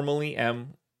I normally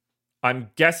am.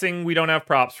 I'm guessing we don't have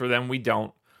props for them. We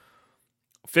don't.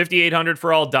 5,800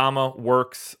 for Aldama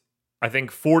works. I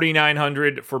think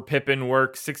 4,900 for Pippen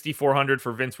works. 6,400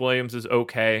 for Vince Williams is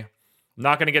okay.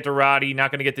 Not going to get to Roddy.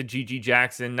 Not going to get to GG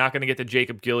Jackson. Not going to get to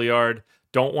Jacob Gilliard.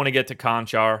 Don't want to get to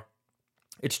Conchar.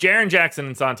 It's Jaren Jackson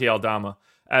and Santi Aldama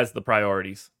as the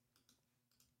priorities.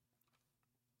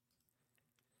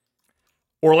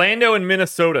 Orlando and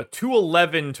Minnesota,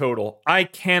 211 total. I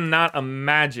cannot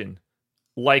imagine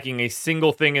liking a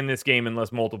single thing in this game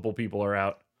unless multiple people are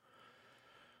out.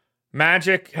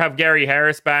 Magic have Gary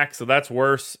Harris back, so that's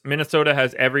worse. Minnesota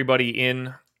has everybody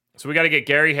in, so we got to get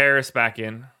Gary Harris back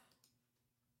in.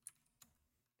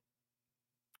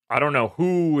 I don't know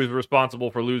who is responsible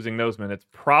for losing those minutes.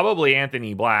 Probably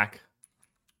Anthony Black.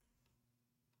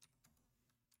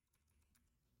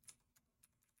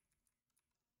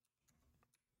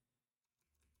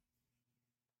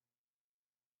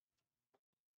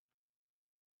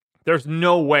 There's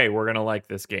no way we're going to like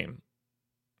this game.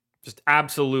 Just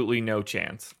absolutely no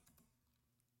chance.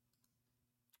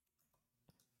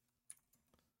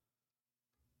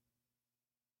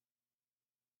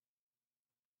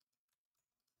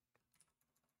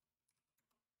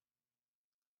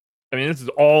 I mean, this is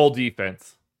all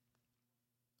defense.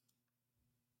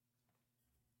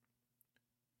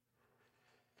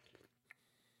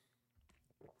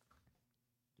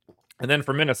 And then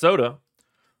for Minnesota,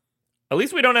 at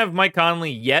least we don't have Mike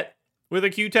Conley yet with a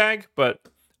Q tag, but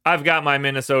I've got my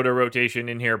Minnesota rotation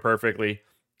in here perfectly.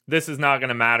 This is not going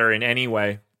to matter in any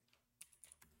way.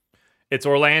 It's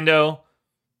Orlando.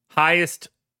 Highest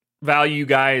value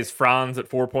guy is Franz at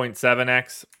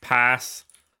 4.7x. Pass.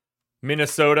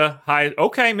 Minnesota. High.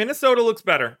 Okay, Minnesota looks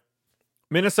better.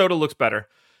 Minnesota looks better.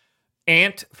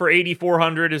 Ant for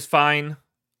 8,400 is fine.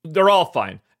 They're all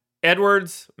fine.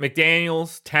 Edwards,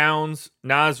 McDaniels, Towns,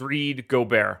 Naz Reid,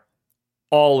 Gobert.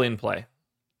 All in play.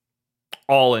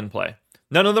 All in play.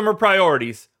 None of them are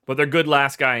priorities, but they're good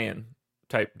last guy in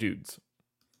type dudes.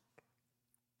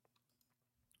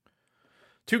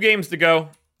 2 games to go.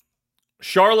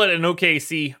 Charlotte and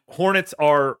OKC. Hornets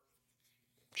are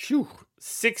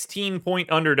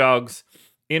 16-point underdogs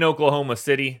in Oklahoma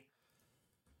City.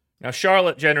 Now,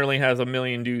 Charlotte generally has a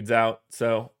million dudes out,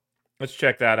 so let's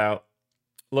check that out.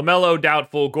 LaMelo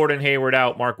doubtful, Gordon Hayward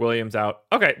out, Mark Williams out.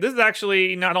 Okay, this is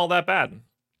actually not all that bad.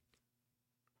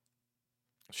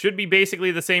 Should be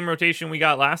basically the same rotation we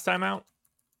got last time out.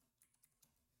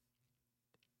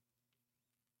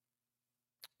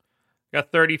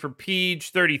 Got 30 for Peach,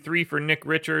 33 for Nick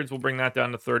Richards. We'll bring that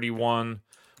down to 31.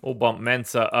 We'll bump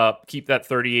Mensa up. Keep that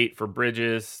 38 for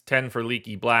Bridges. 10 for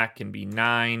Leaky Black can be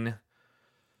 9.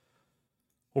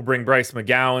 We'll bring Bryce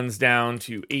McGowan's down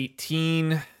to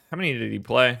 18. How many did he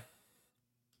play?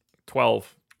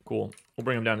 12. Cool. We'll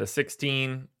bring him down to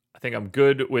 16. I think I'm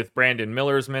good with Brandon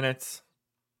Miller's minutes.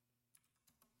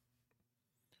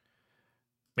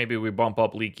 Maybe we bump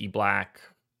up Leaky Black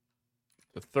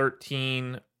to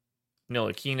 13.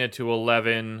 Ntilikina to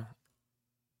 11.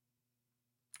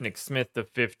 Nick Smith to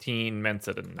 15.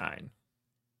 Mensa to 9.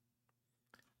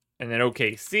 And then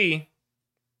OKC.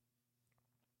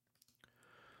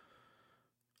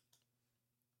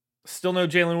 Still no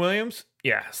Jalen Williams?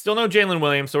 Yeah, still no Jalen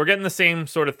Williams. So we're getting the same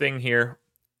sort of thing here.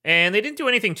 And they didn't do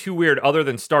anything too weird other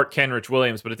than start Kenrich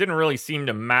Williams, but it didn't really seem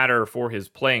to matter for his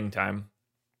playing time.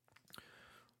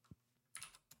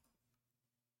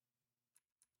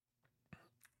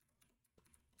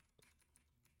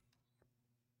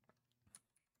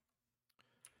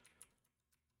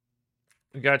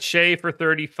 We got Shea for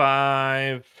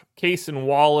 35. Case and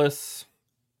Wallace.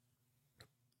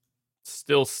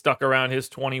 Still stuck around his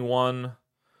 21.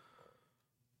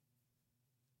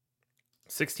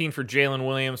 16 for Jalen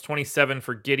Williams. 27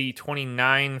 for Giddey.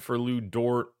 29 for Lou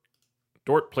Dort.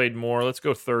 Dort played more. Let's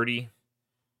go 30.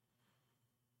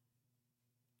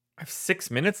 I have 6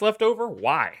 minutes left over?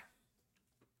 Why?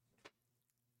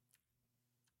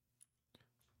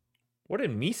 What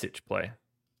did Misic play?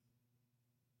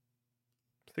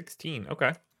 16.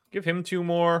 Okay. Give him 2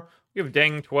 more. Give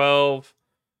Deng 12.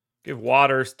 Give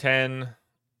Waters 10.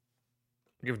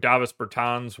 Give Davis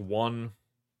Bertans 1.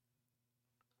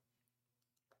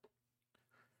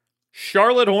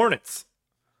 Charlotte Hornets.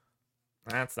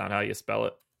 That's not how you spell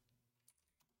it.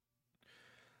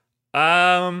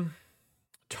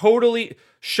 Totally.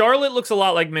 Charlotte looks a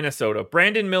lot like Minnesota.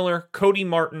 Brandon Miller, Cody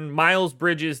Martin, Miles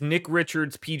Bridges, Nick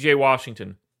Richards, PJ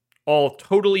Washington. All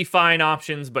totally fine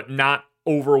options, but not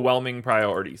overwhelming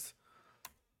priorities.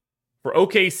 For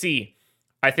OKC,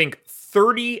 I think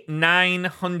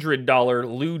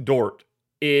 $3,900 Lou Dort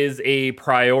is a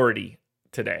priority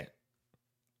today.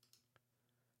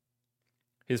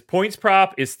 His points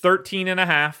prop is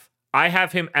 13.5. I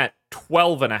have him at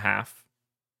 12.5.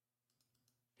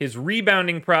 His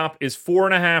rebounding prop is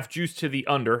 4.5 juice to the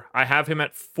under. I have him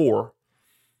at 4.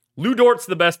 Lou Dort's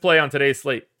the best play on today's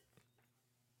slate.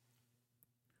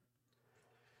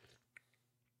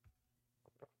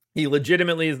 He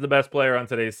legitimately is the best player on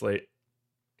today's slate.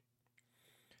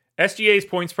 SGA's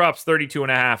points prop's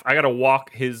 32.5. I got to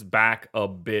walk his back a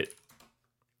bit.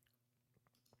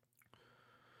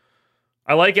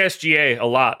 I like SGA a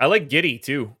lot. I like Giddey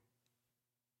too.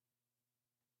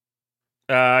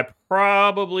 I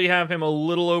probably have him a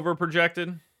little over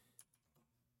projected.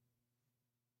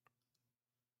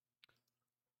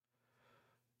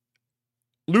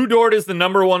 Lou Dort is the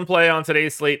number 1 play on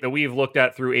today's slate that we've looked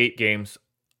at through 8 games.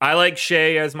 I like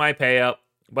Shea as my pay up,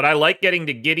 but I like getting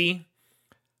to Giddey.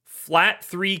 Flat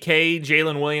 3K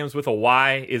Jalen Williams with a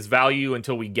Y is value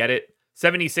until we get it.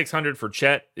 7,600 for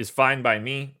Chet is fine by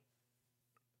me.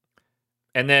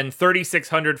 And then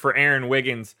 3,600 for Aaron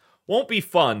Wiggins. Won't be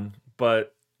fun,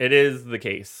 but it is the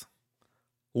case.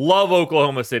 Love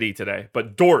Oklahoma City today,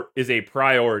 but Dort is a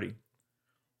priority.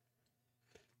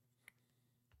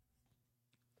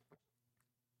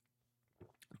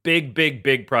 Big, big,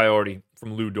 big priority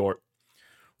from Lou Dort.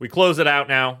 We close it out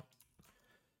now.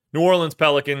 New Orleans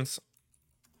Pelicans,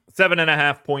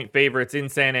 7.5 point favorites in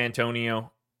San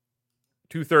Antonio.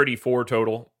 234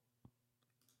 total.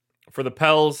 For the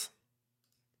Pels,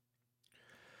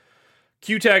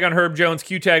 Q-tag on Herb Jones,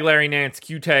 Q-tag Larry Nance,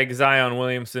 Q-tag Zion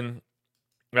Williamson.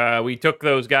 We took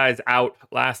those guys out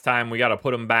last time. We got to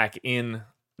put them back in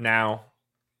now.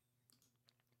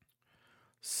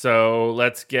 So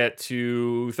let's get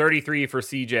to 33 for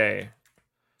CJ.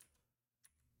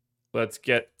 Let's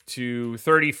get to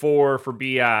 34 for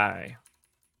BI.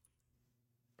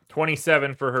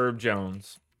 27 for Herb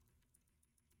Jones.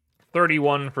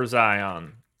 31 for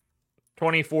Zion.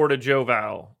 24 to Joe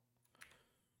Val.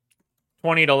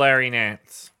 20 to Larry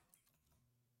Nance.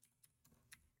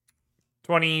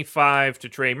 25 to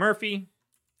Trey Murphy.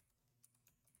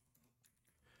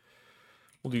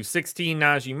 We'll do 16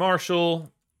 Najee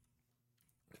Marshall.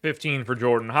 15 for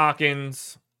Jordan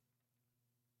Hawkins.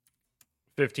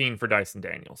 15 for Dyson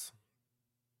Daniels.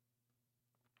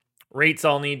 Rates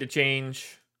all need to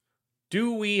change.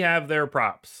 Do we have their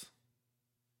props?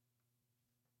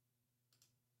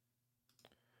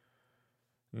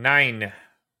 9.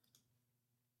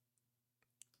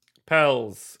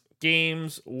 Pels,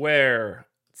 games where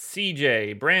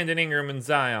CJ, Brandon Ingram, and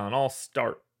Zion all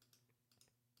start.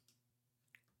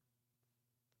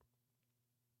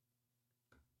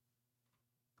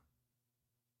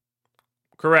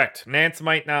 Correct. Nance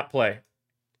might not play.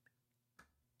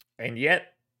 And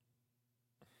yet.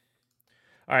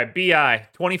 All right, BI,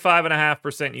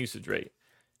 25.5% usage rate.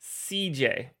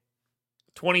 CJ,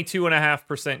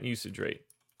 22.5% usage rate.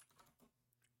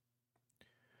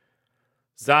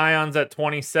 Zion's at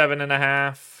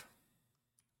 27.5.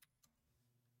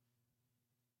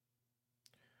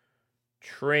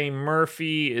 Trey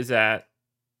Murphy is at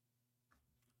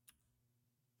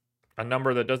a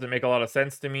number that doesn't make a lot of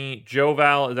sense to me. Joe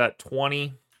Val is at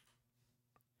 20.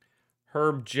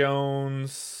 Herb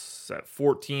Jones at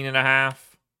 14.5. I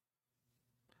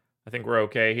think we're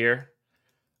okay here.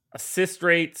 Assist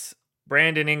rates.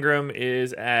 Brandon Ingram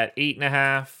is at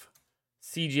 8.5.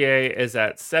 CJ is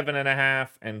at 7.5.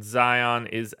 And Zion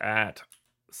is at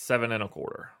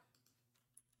 7.25.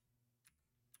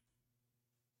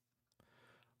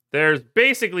 There's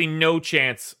basically no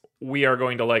chance we are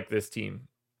going to like this team.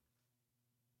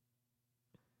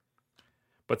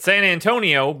 But San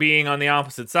Antonio, being on the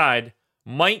opposite side,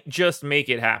 might just make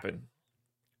it happen.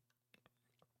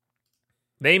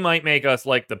 They might make us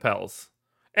like the Pels.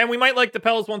 And we might like the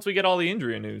Pels once we get all the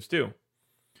injury news, too.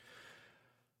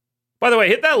 By the way,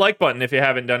 hit that like button if you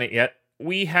haven't done it yet.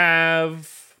 We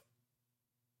have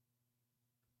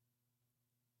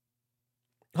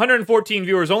 114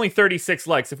 viewers, only 36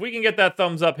 likes. If we can get that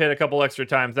thumbs up hit a couple extra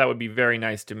times, that would be very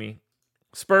nice to me.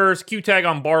 Spurs, Q-tag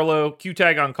on Barlow,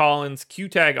 Q-tag on Collins,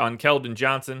 Q-tag on Keldon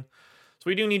Johnson. So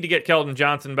we do need to get Keldon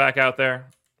Johnson back out there.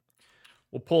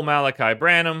 We'll pull Malachi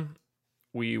Branham.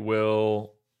 We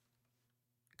will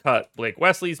cut Blake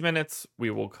Wesley's minutes. We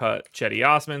will cut Chetty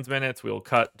Osman's minutes. We will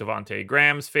cut Devontae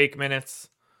Graham's fake minutes.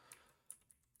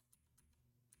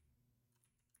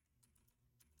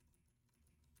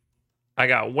 I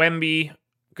got Wemby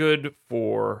good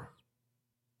for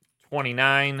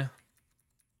 29.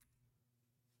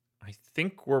 I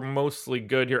think we're mostly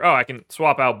good here. Oh, I can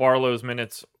swap out Barlow's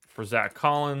minutes for Zach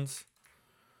Collins.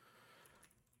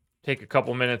 Take a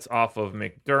couple minutes off of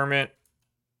McDermott.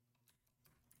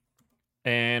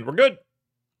 And we're good.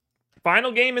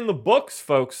 Final game in the books,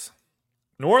 folks.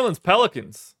 New Orleans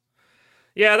Pelicans.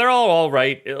 Yeah, they're all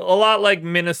right. A lot like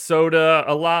Minnesota.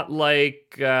 A lot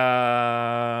like...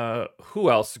 who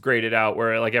else graded out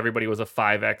where like everybody was a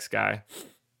 5X guy?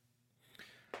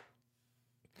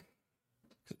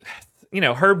 You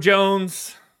know, Herb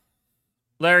Jones,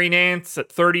 Larry Nance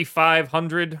at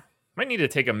 3,500. Might need to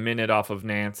take a minute off of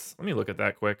Nance. Let me look at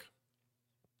that quick.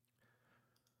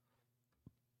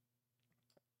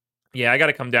 Yeah, I got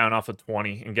to come down off of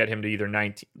 20 and get him to either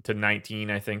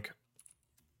 19 I think.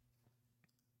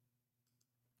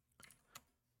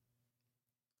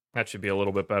 That should be a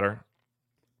little bit better.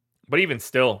 But even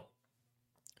still,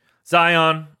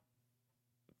 Zion,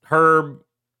 Herb,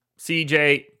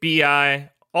 CJ, BI,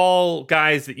 all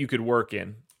guys that you could work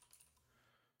in.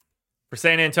 For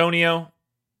San Antonio,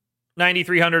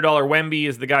 $9,300 Wemby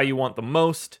is the guy you want the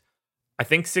most. I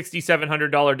think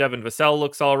 $6,700 Devin Vassell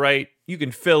looks all right. You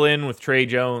can fill in with Trey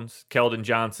Jones, Keldon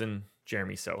Johnson,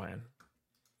 Jeremy Sohan.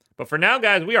 But for now,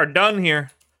 guys, we are done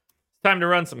here. It's time to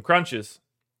run some crunches.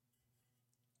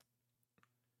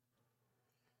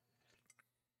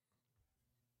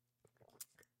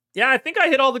 Yeah, I think I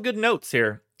hit all the good notes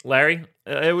here, Larry.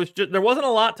 It was just, there wasn't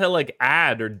a lot to like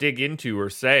add or dig into or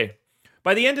say.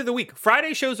 By the end of the week,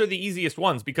 Friday shows are the easiest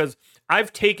ones because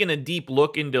I've taken a deep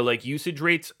look into like usage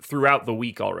rates throughout the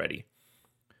week already.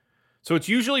 So it's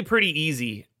usually pretty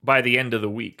easy by the end of the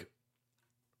week.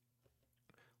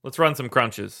 Let's run some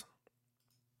crunches.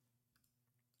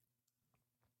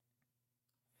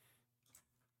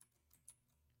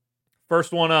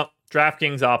 First one up,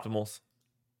 DraftKings Optimals.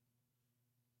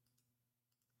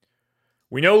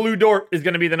 We know Lou Dort is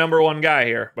going to be the number one guy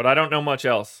here, but I don't know much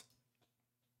else.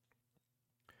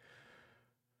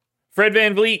 Fred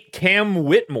VanVleet, Cam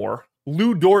Whitmore,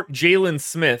 Lou Dort, Jalen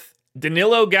Smith,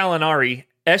 Danilo Gallinari,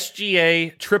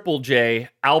 SGA, Triple J,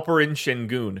 Alperen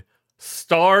Şengün.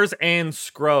 Stars and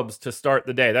scrubs to start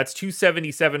the day. That's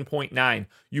 277.9.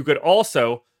 You could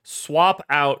also swap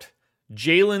out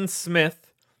Jalen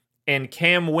Smith and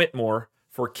Cam Whitmore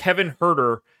for Kevin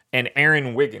Huerter and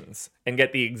Aaron Wiggins and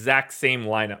get the exact same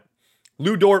lineup.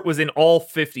 Lou Dort was in all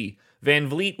 50. Van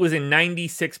Vliet was in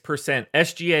 96%.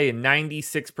 SGA in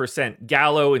 96%.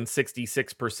 Gallo in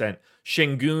 66%.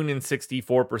 Şengün in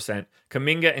 64%.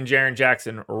 Kuminga and Jaren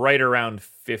Jackson right around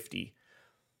 50.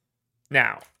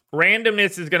 Now,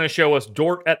 randomness is going to show us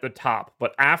Dort at the top,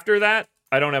 but after that,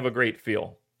 I don't have a great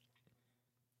feel.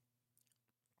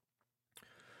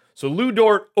 So Lou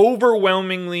Dort,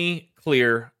 overwhelmingly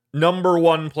clear, number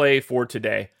one play for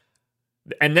today.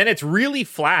 And then it's really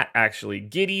flat, actually.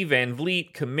 Giddey, Van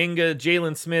Vliet, Kuminga,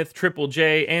 Jalen Smith, Triple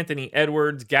J, Anthony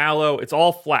Edwards, Gallo. It's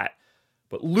all flat.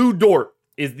 But Lou Dort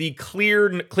is the clear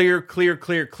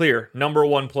number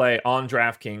one play on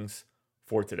DraftKings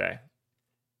for today.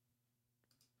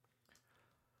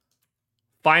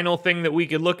 Final thing that we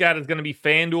could look at is going to be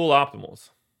FanDuel Optimals.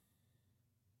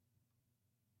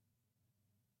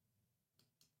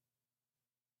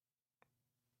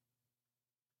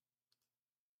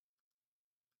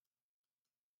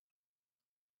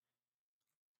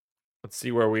 Let's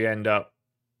see where we end up.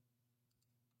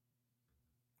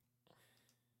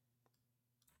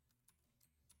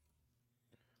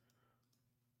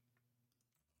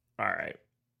 All right.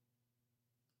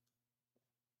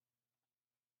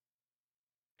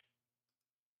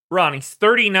 Ronnie's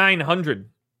 3,900.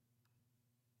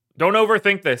 Don't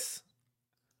overthink this.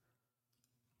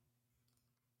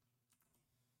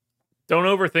 Don't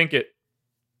overthink it.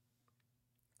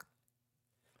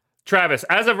 Travis,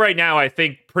 as of right now, I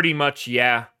think pretty much,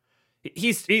 yeah.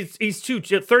 He's too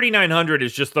 3,900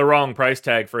 is just the wrong price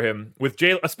tag for him with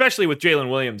especially with Jalen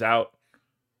Williams out.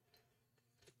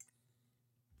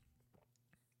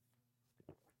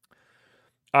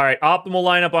 All right, optimal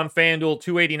lineup on FanDuel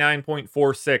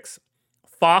 289.46.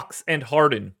 Fox and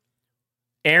Harden,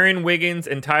 Aaron Wiggins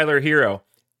and Tyler Hero,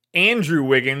 Andrew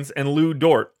Wiggins and Lou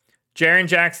Dort, Jaren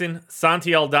Jackson,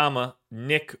 Santi Aldama,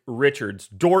 Nick Richards.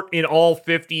 Dort in all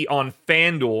 50 on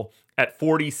FanDuel at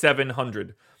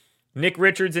 4,700. Nick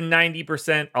Richards in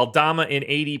 90%, Aldama in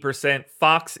 80%,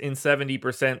 Fox in 70%,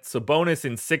 Sabonis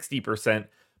in 60%,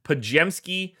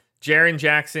 Pajemski, Jaren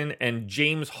Jackson, and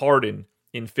James Harden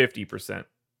in 50%.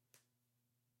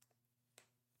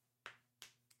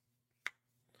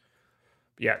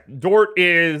 Yeah, Dort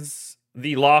is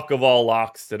the lock of all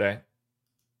locks today.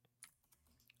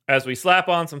 As we slap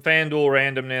on some FanDuel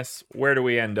randomness, where do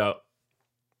we end up?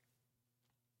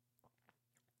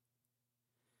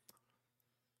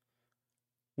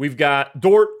 We've got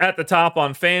Dort at the top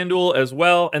on FanDuel as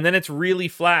well, and then it's really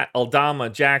flat. Aldama,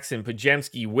 Jackson,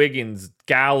 Pajemski, Wiggins,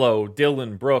 Gallo,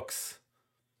 Dillon Brooks.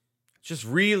 Just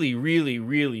really, really,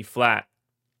 really flat.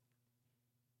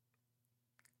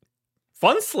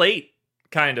 Fun slate,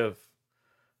 kind of.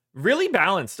 Really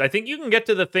balanced. I think you can get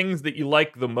to the things that you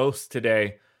like the most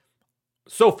today.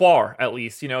 So far, at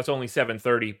least. You know, it's only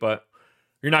 7:30, but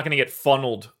you're not going to get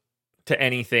funneled to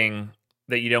anything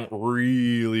that you don't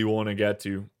really want to get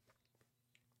to.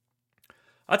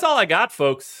 That's all I got,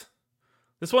 folks.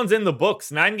 This one's in the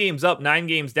books. 9 games up, 9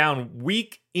 games down.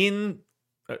 Week in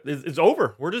is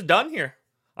over. We're just done here.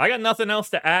 I got nothing else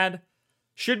to add.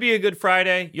 Should be a good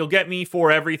Friday. You'll get me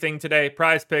for everything today.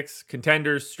 Prize picks,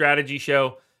 contenders, strategy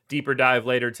show, deeper dive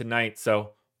later tonight.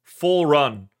 So full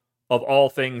run of all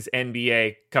things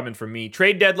NBA coming from me.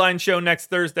 Trade deadline show next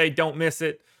Thursday. Don't miss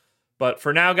it. But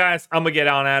for now, guys, I'm going to get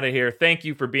on out of here. Thank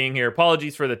you for being here.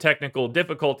 Apologies for the technical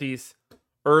difficulties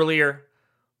earlier,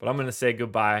 but I'm going to say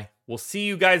goodbye. We'll see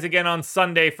you guys again on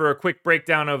Sunday for a quick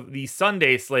breakdown of the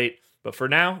Sunday slate. But for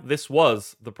now, this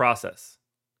was The Process.